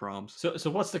senior proms. So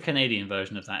what's the Canadian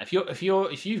version of that?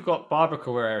 If you've got Barbara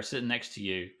Carrera sitting next to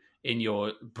you in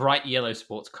your bright yellow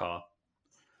sports car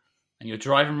and you're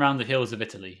driving around the hills of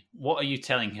Italy, what are you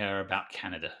telling her about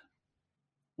Canada?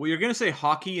 Well, you're going to say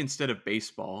hockey instead of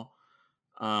baseball.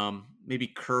 Maybe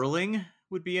curling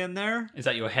would be in there. Is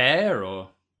that your hair or?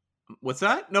 What's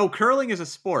that? No, curling is a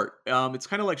sport. It's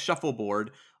kind of like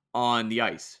shuffleboard on the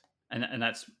ice. And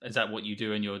is that what you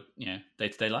do in your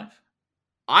day-to-day life?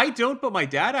 I don't, but my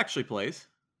dad actually plays.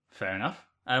 Fair enough.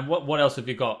 And what else have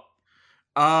you got?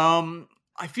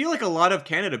 I feel like a lot of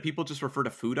Canada people just refer to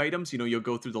food items. You know, you'll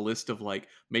go through the list of like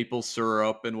maple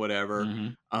syrup and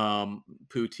whatever,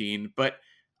 poutine. But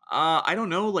I don't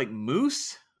know, like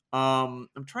moose. I'm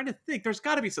trying to think. There's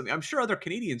got to be something. I'm sure other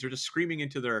Canadians are just screaming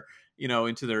into their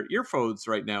earphones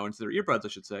right now, into their earbuds, I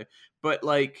should say. But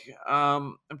like,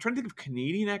 I'm trying to think of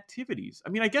Canadian activities. I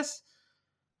mean, I guess,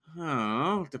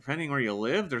 depending where you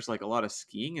live, there's like a lot of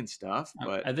skiing and stuff.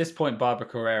 But at this point, Barbara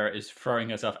Carrera is throwing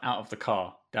herself out of the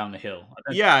car down the hill.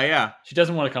 Yeah. She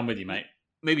doesn't want to come with you, mate.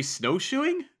 Maybe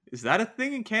snowshoeing? Is that a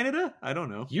thing in Canada? I don't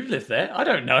know. You live there. I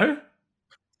don't know.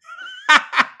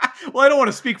 Well, I don't want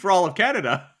to speak for all of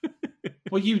Canada.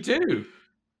 Well, you do.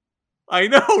 I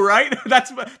know, right?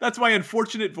 That's my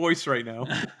unfortunate voice right now.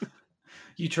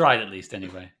 You tried at least,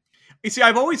 anyway. You see,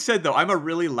 I've always said, though, I'm a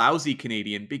really lousy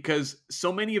Canadian because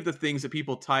so many of the things that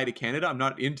people tie to Canada, I'm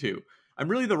not into. I'm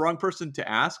really the wrong person to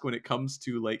ask when it comes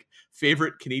to, like,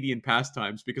 favorite Canadian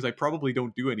pastimes because I probably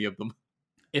don't do any of them.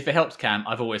 If it helps, Cam,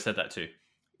 I've always said that too.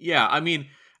 Yeah, I mean,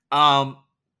 I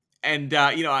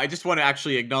just want to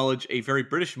actually acknowledge a very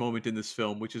British moment in this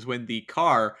film, which is when the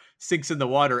car sinks in the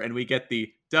water and we get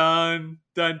the dun,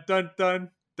 dun, dun, dun,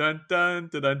 dun, dun,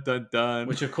 dun, dun, dun, dun.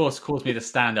 Which, of course, caused me to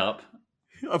stand up.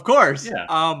 Of course.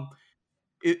 Yeah.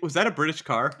 Was that a British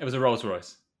car? It was a Rolls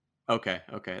Royce. Okay.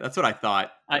 That's what I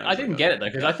thought. I didn't get it, though,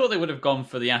 because I thought they would have gone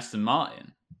for the Aston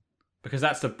Martin. Because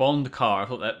that's the Bond car. I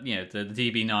thought that, the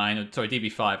DB9, sorry,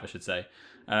 DB5, I should say.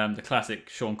 The classic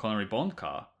Sean Connery Bond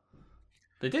car.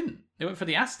 They didn't. They went for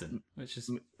the Aston, which is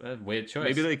a weird choice.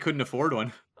 Maybe they couldn't afford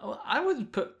one. Oh, I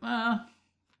would put...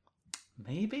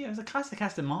 maybe. It was a classic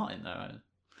Aston Martin, though.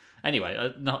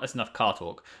 Anyway, that's enough car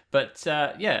talk. But,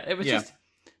 it was just...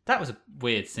 That was a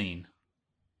weird scene.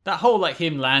 That whole, like,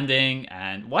 him landing,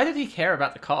 and... Why did he care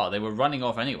about the car? They were running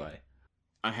off anyway.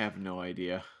 I have no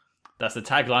idea. That's the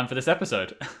tagline for this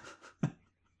episode.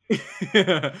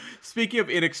 Speaking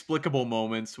of inexplicable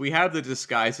moments, we have the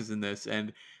disguises in this,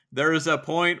 and there is a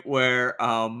point where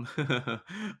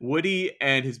Woody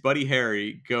and his buddy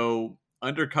Harry go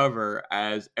undercover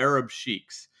as Arab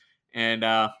sheiks. And,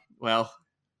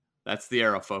 that's the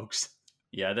era, folks.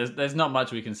 Yeah, there's not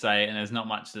much we can say, and there's not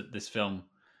much that this film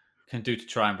can do to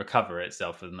try and recover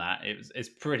itself from that. It's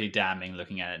pretty damning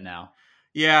looking at it now.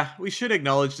 Yeah, we should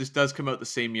acknowledge this does come out the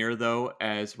same year, though,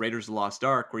 as Raiders of the Lost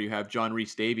Ark, where you have John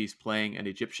Rhys Davies playing an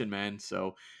Egyptian man.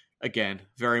 So, again,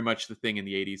 very much the thing in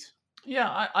the 80s.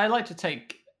 Yeah, I like to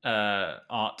take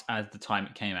art as the time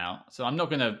it came out. So I'm not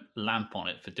going to lamp on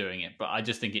it for doing it, but I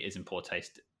just think it is in poor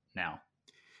taste now.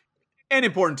 And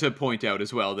important to point out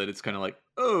as well that it's kind of like,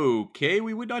 okay,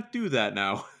 we would not do that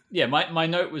now. Yeah, my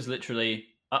note was literally,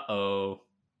 uh-oh.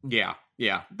 Yeah.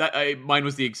 Mine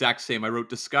was the exact same. I wrote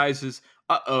disguises,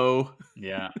 uh-oh.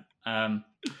 Yeah.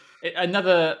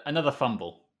 Another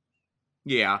fumble.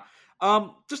 Yeah.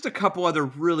 Just a couple other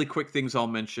really quick things I'll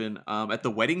mention. At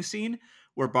the wedding scene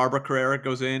where Barbara Carrera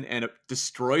goes in and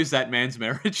destroys that man's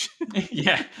marriage.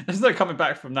 Yeah, there's no coming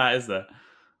back from that, is there?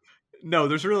 No,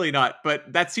 there's really not.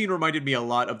 But that scene reminded me a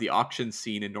lot of the auction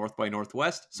scene in North by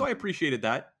Northwest, so I appreciated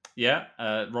that. Yeah,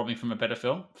 robbing from a better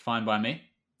film, fine by me.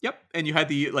 Yep, and you had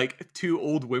the like two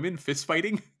old women fist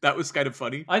fighting. That was kind of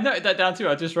funny. I noted that down too.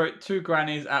 I just wrote two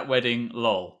grannies at wedding,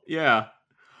 lol. Yeah.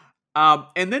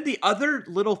 And then the other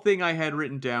little thing I had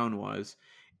written down was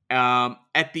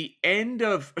at the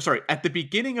at the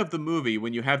beginning of the movie,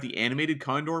 when you have the animated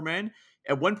Condor Man,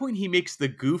 at one point he makes the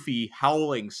Goofy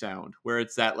howling sound, where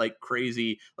it's that like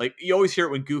crazy, like you always hear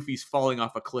it when Goofy's falling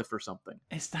off a cliff or something.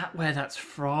 Is that where that's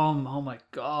from? Oh my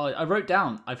god. I wrote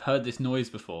down, I've heard this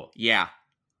noise before. Yeah.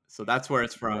 So that's where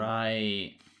it's from.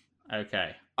 Right.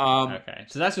 Okay. Um, Okay.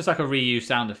 So that's just like a reused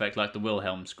sound effect, like the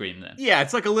Wilhelm scream then. Yeah,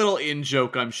 it's like a little in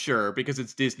joke, I'm sure, because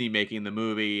it's Disney making the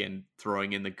movie and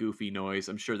throwing in the Goofy noise.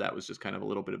 I'm sure that was just kind of a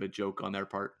little bit of a joke on their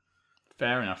part.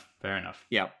 Fair enough. Fair enough.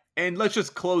 Yeah. And let's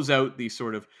just close out these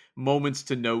sort of moments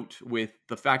to note with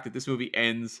the fact that this movie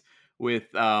ends with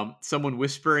someone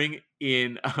whispering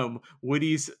in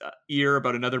Woody's ear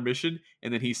about another mission,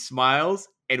 and then he smiles,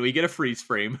 and we get a freeze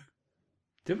frame.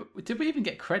 Did we even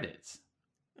get credits?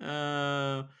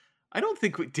 I don't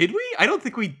think we did. We? I don't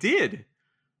think we did.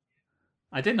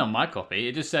 I didn't on my copy.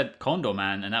 It just said Condor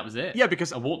Man, and that was it. Yeah,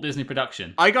 because a Walt Disney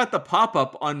production. I got the pop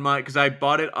up on my because I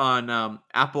bought it on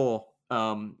Apple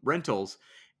rentals,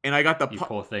 and I got the You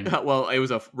poor thing. well, it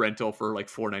was a rental for like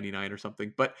 $4.99 or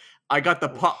something, but I got the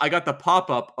pop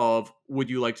up of "Would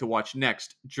you like to watch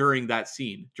next?" during that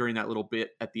scene, during that little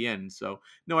bit at the end. So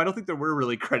no, I don't think there were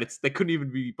really credits. They couldn't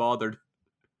even be bothered.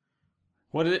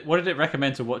 What did it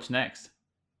recommend to watch next?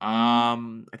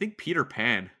 I think Peter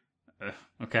Pan.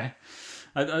 Okay.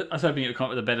 I was hoping it would come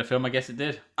up with a better film. I guess it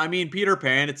did. I mean, Peter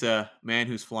Pan, it's a man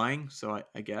who's flying, so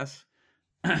I guess.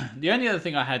 The only other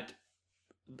thing I had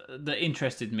that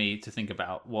interested me to think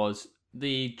about was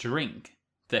the drink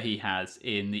that he has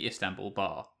in the Istanbul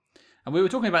bar. And we were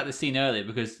talking about this scene earlier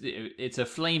because it's a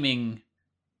flaming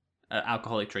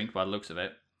alcoholic drink by the looks of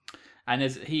it. And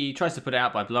he tries to put it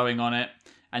out by blowing on it,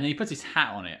 and then he puts his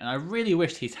hat on it. And I really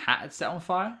wished his hat had set on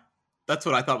fire. That's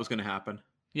what I thought was going to happen.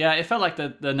 Yeah, it felt like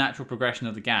the natural progression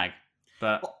of the gag.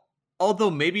 But although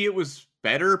maybe it was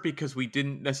better because we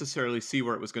didn't necessarily see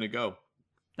where it was going to go.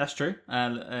 That's true.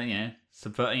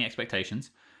 Subverting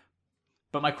expectations.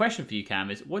 But my question for you,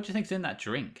 Cam, is what do you think's in that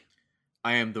drink?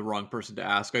 I am the wrong person to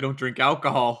ask. I don't drink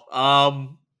alcohol.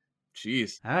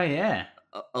 Jeez. Oh, yeah.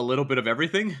 A little bit of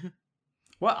everything.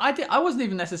 Well, I wasn't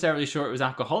even necessarily sure it was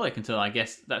alcoholic until I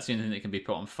guess that's the only thing that can be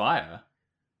put on fire.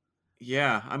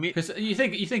 Yeah, I mean, because you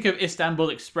think of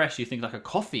Istanbul Express, you think like a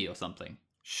coffee or something.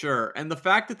 Sure, and the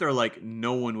fact that they're like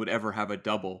no one would ever have a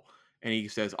double, and he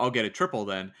says I'll get a triple,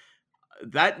 then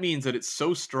that means that it's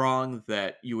so strong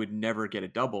that you would never get a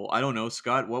double. I don't know,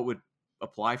 Scott, what would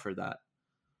apply for that?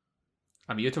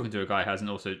 I mean, you're talking to a guy who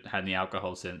hasn't also had any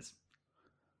alcohol since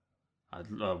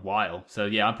a while, so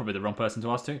yeah, I'm probably the wrong person to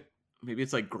ask too. Maybe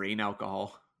it's like grain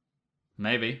alcohol.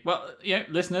 Maybe. Well,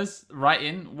 listeners, write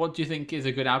in. What do you think is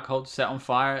a good alcohol to set on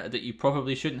fire that you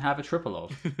probably shouldn't have a triple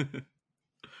of?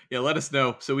 Yeah, let us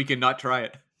know so we can not try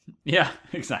it. Yeah,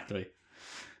 exactly.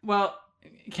 Well,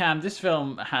 Cam, this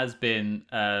film has been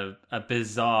a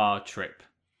bizarre trip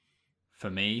for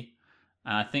me,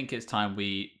 and I think it's time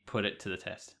we put it to the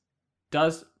test.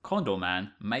 Does Condor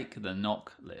Man make the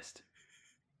knock list?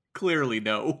 Clearly,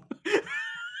 no.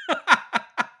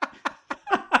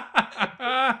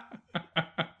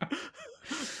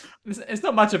 It's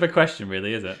not much of a question,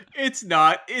 really, is it? It's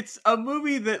not. It's a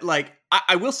movie that, like,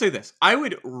 I will say this. I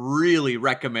would really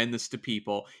recommend this to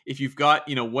people. If you've got,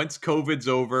 once COVID's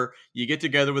over, you get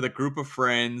together with a group of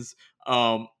friends.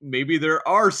 Maybe there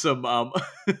are some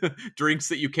drinks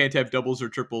that you can't have doubles or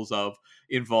triples of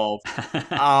involved.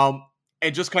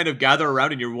 And just kind of gather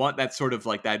around, and you want that sort of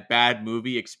like that bad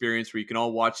movie experience where you can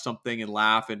all watch something and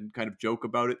laugh and kind of joke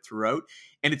about it throughout.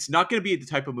 And it's not going to be the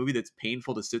type of movie that's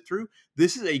painful to sit through.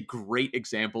 This is a great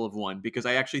example of one because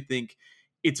I actually think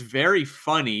it's very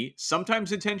funny,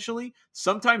 sometimes intentionally,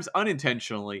 sometimes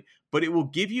unintentionally, but it will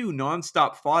give you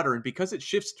nonstop fodder. And because it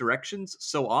shifts directions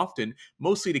so often,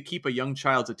 mostly to keep a young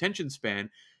child's attention span,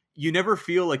 you never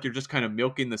feel like you're just kind of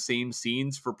milking the same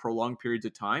scenes for prolonged periods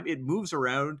of time. It moves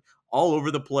around all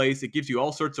over the place. It gives you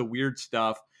all sorts of weird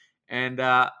stuff. And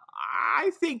I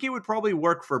think it would probably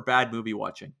work for bad movie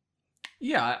watching.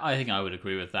 Yeah, I think I would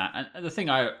agree with that. And the thing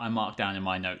I marked down in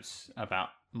my notes about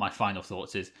my final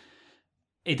thoughts is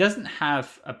it doesn't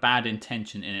have a bad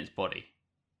intention in its body.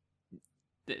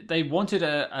 They wanted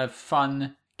a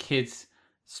fun kids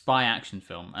spy action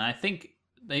film, and I think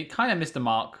they kind of missed the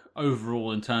mark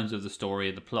overall in terms of the story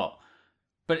and the plot.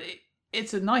 But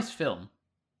it's a nice film.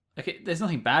 Like there's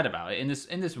nothing bad about it in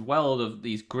this world of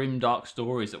these grim, dark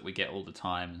stories that we get all the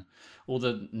time, all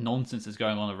the nonsense that's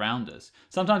going on around us.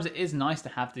 Sometimes it is nice to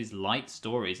have these light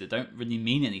stories that don't really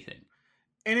mean anything.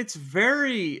 And it's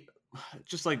very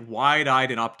just like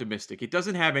wide-eyed and optimistic. It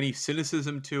doesn't have any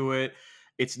cynicism to it.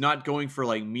 It's not going for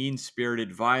like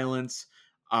mean-spirited violence.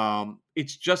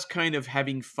 It's just kind of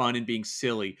having fun and being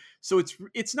silly. So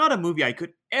it's not a movie I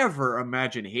could ever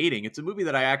imagine hating. It's a movie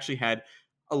that I actually had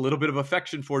a little bit of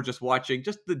affection for just watching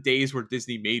just the days where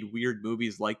Disney made weird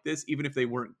movies like this, even if they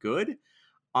weren't good.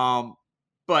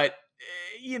 But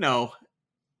you know,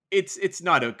 it's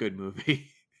not a good movie.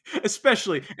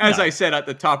 Especially, as No. I said at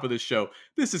the top of the show,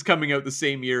 this is coming out the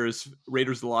same year as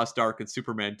Raiders of the Lost Ark and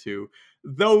Superman 2.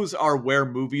 Those are where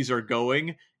movies are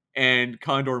going, and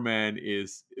Condor Man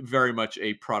is very much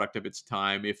a product of its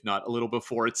time, if not a little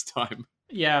before its time.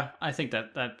 Yeah, I think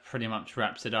that pretty much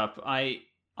wraps it up. I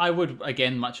would,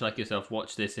 again, much like yourself,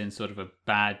 watch this in sort of a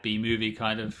bad B movie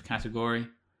kind of category.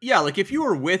 Yeah, like if you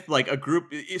were with like a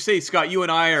group, say Scott, you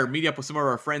and I are meeting up with some of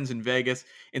our friends in Vegas,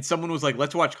 and someone was like,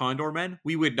 "Let's watch Condor Man,"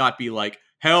 we would not be like,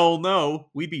 "Hell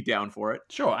no!" We'd be down for it.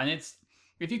 Sure, and it's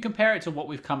if you compare it to what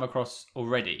we've come across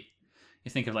already, you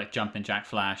think of like Jumpin' Jack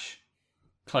Flash,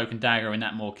 Cloak and Dagger in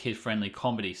that more kid-friendly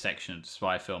comedy section of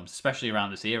spy films, especially around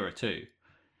this era too.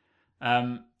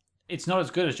 It's not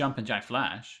as good as Jumpin' Jack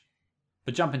Flash,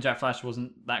 but Jumpin' Jack Flash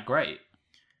wasn't that great.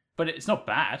 But it's not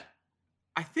bad.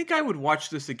 I think I would watch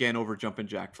this again over Jumpin'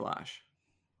 Jack Flash.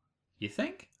 You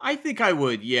think? I think I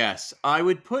would, yes. I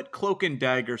would put Cloak and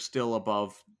Dagger still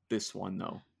above this one,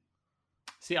 though.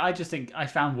 See, I just think I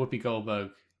found Whoopi Goldberg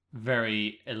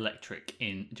very electric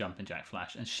in Jumpin' Jack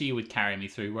Flash, and she would carry me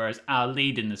through, whereas our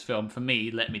lead in this film, for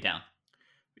me, let me down.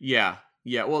 Yeah.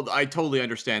 Well, I totally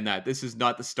understand that. This is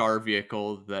not the star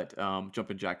vehicle that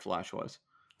Jumpin' Jack Flash was.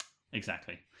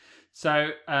 Exactly. So,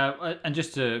 and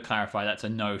just to clarify, that's a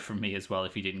no from me as well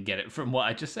if you didn't get it from what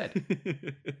I just said.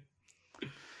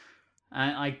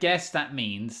 And I guess that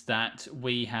means that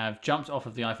we have jumped off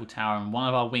of the Eiffel Tower and one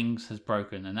of our wings has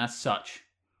broken, and as such,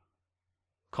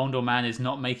 Condor Man is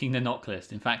not making the knock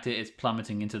list. In fact, it is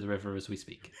plummeting into the river as we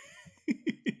speak.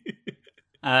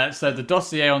 So the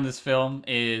dossier on this film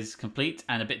is complete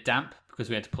and a bit damp because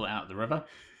we had to pull it out of the river.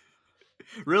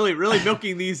 Really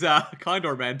milking these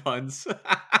Condor Man puns.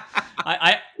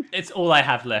 It's all I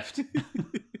have left.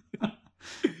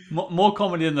 More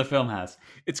comedy than the film has.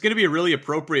 It's going to be really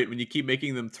appropriate when you keep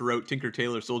making them throughout Tinker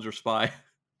Tailor Soldier Spy.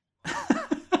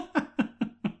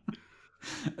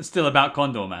 It's still about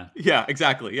Condor Man. Yeah,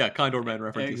 exactly. Yeah, Condor Man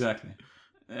references. Exactly.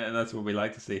 That's what we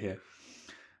like to see here.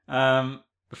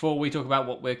 Before we talk about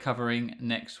what we're covering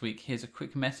next week, here's a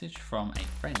quick message from a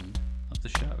friend of the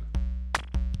show.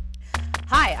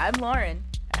 Hi, I'm Lauren.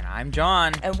 And I'm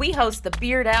John. And we host the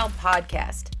Beard Owl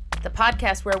Podcast, the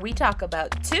podcast where we talk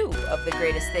about two of the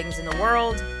greatest things in the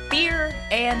world, beer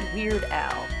and Weird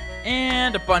Al.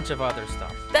 And a bunch of other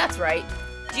stuff. That's right.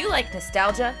 Do you like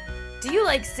nostalgia? Do you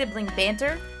like sibling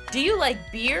banter? Do you like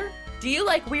beer? Do you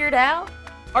like Weird Al?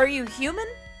 Are you human?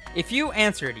 If you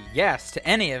answered yes to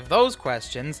any of those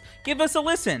questions, give us a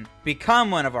listen. Become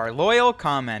one of our loyal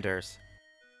commenters.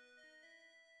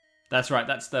 That's right.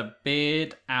 That's the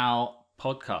Beard Owl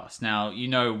Podcast. Now, you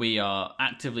know we are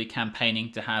actively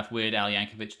campaigning to have Weird Al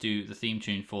Yankovic do the theme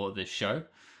tune for this show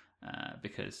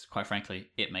because, quite frankly,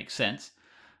 it makes sense.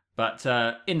 But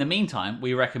in the meantime,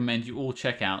 we recommend you all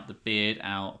check out the Beard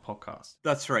Owl Podcast.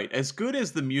 That's right. As good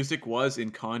as the music was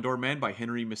in Condor Man by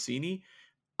Henry Mancini,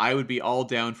 I would be all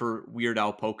down for Weird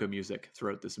Al polka music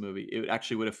throughout this movie. It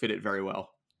actually would have fit it very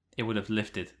well. It would have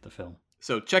lifted the film.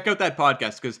 So check out that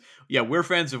podcast because, yeah, we're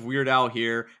fans of Weird Al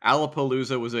here.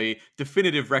 Alapalooza was a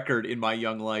definitive record in my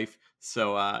young life.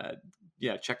 So,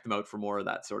 yeah, check them out for more of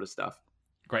that sort of stuff.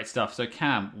 Great stuff. So,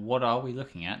 Cam, what are we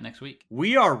looking at next week?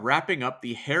 We are wrapping up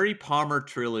the Harry Palmer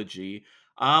trilogy.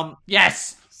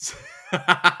 Yes!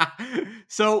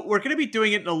 So we're going to be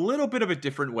doing it in a little bit of a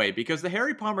different way because the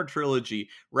Harry Palmer trilogy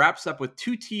wraps up with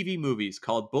 2 TV movies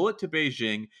called Bullet to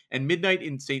Beijing and Midnight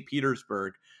in St.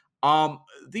 Petersburg.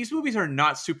 These movies are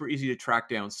not super easy to track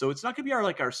down, so it's not going to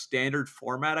be our standard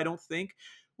format, I don't think.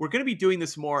 We're going to be doing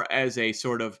this more as a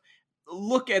sort of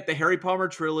look at the Harry Palmer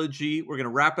trilogy. We're going to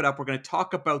wrap it up. We're going to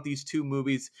talk about these 2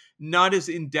 movies, not as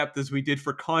in-depth as we did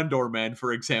for Condor Man,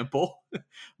 for example,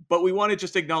 but we want to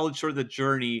just acknowledge sort of the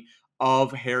journey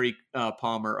of Harry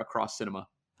Palmer across cinema.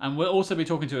 And we'll also be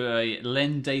talking to a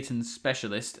Len Dayton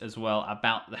specialist as well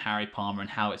about the Harry Palmer and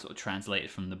how it's sort of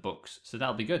translated from the books. So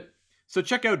that'll be good. So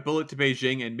check out Bullet to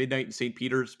Beijing and Midnight in St.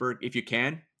 Petersburg if you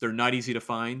can. They're not easy to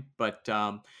find, but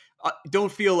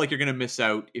don't feel like you're going to miss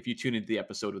out if you tune into the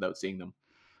episode without seeing them.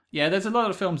 Yeah, there's a lot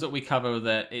of films that we cover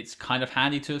that it's kind of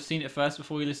handy to have seen it first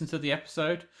before you listen to the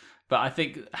episode. But I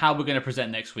think how we're going to present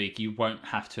next week, you won't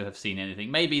have to have seen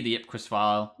anything. Maybe the Ipcris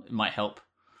file might help,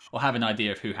 or have an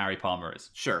idea of who Harry Palmer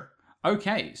is. Sure.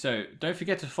 Okay, so don't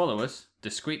forget to follow us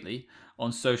discreetly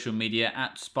on social media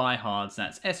at SpyHards.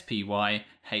 That's SpyHards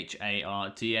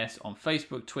on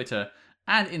Facebook, Twitter,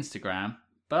 and Instagram.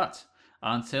 But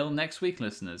until next week,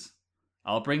 listeners,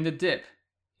 I'll bring the dip.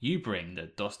 You bring the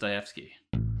Dostoevsky.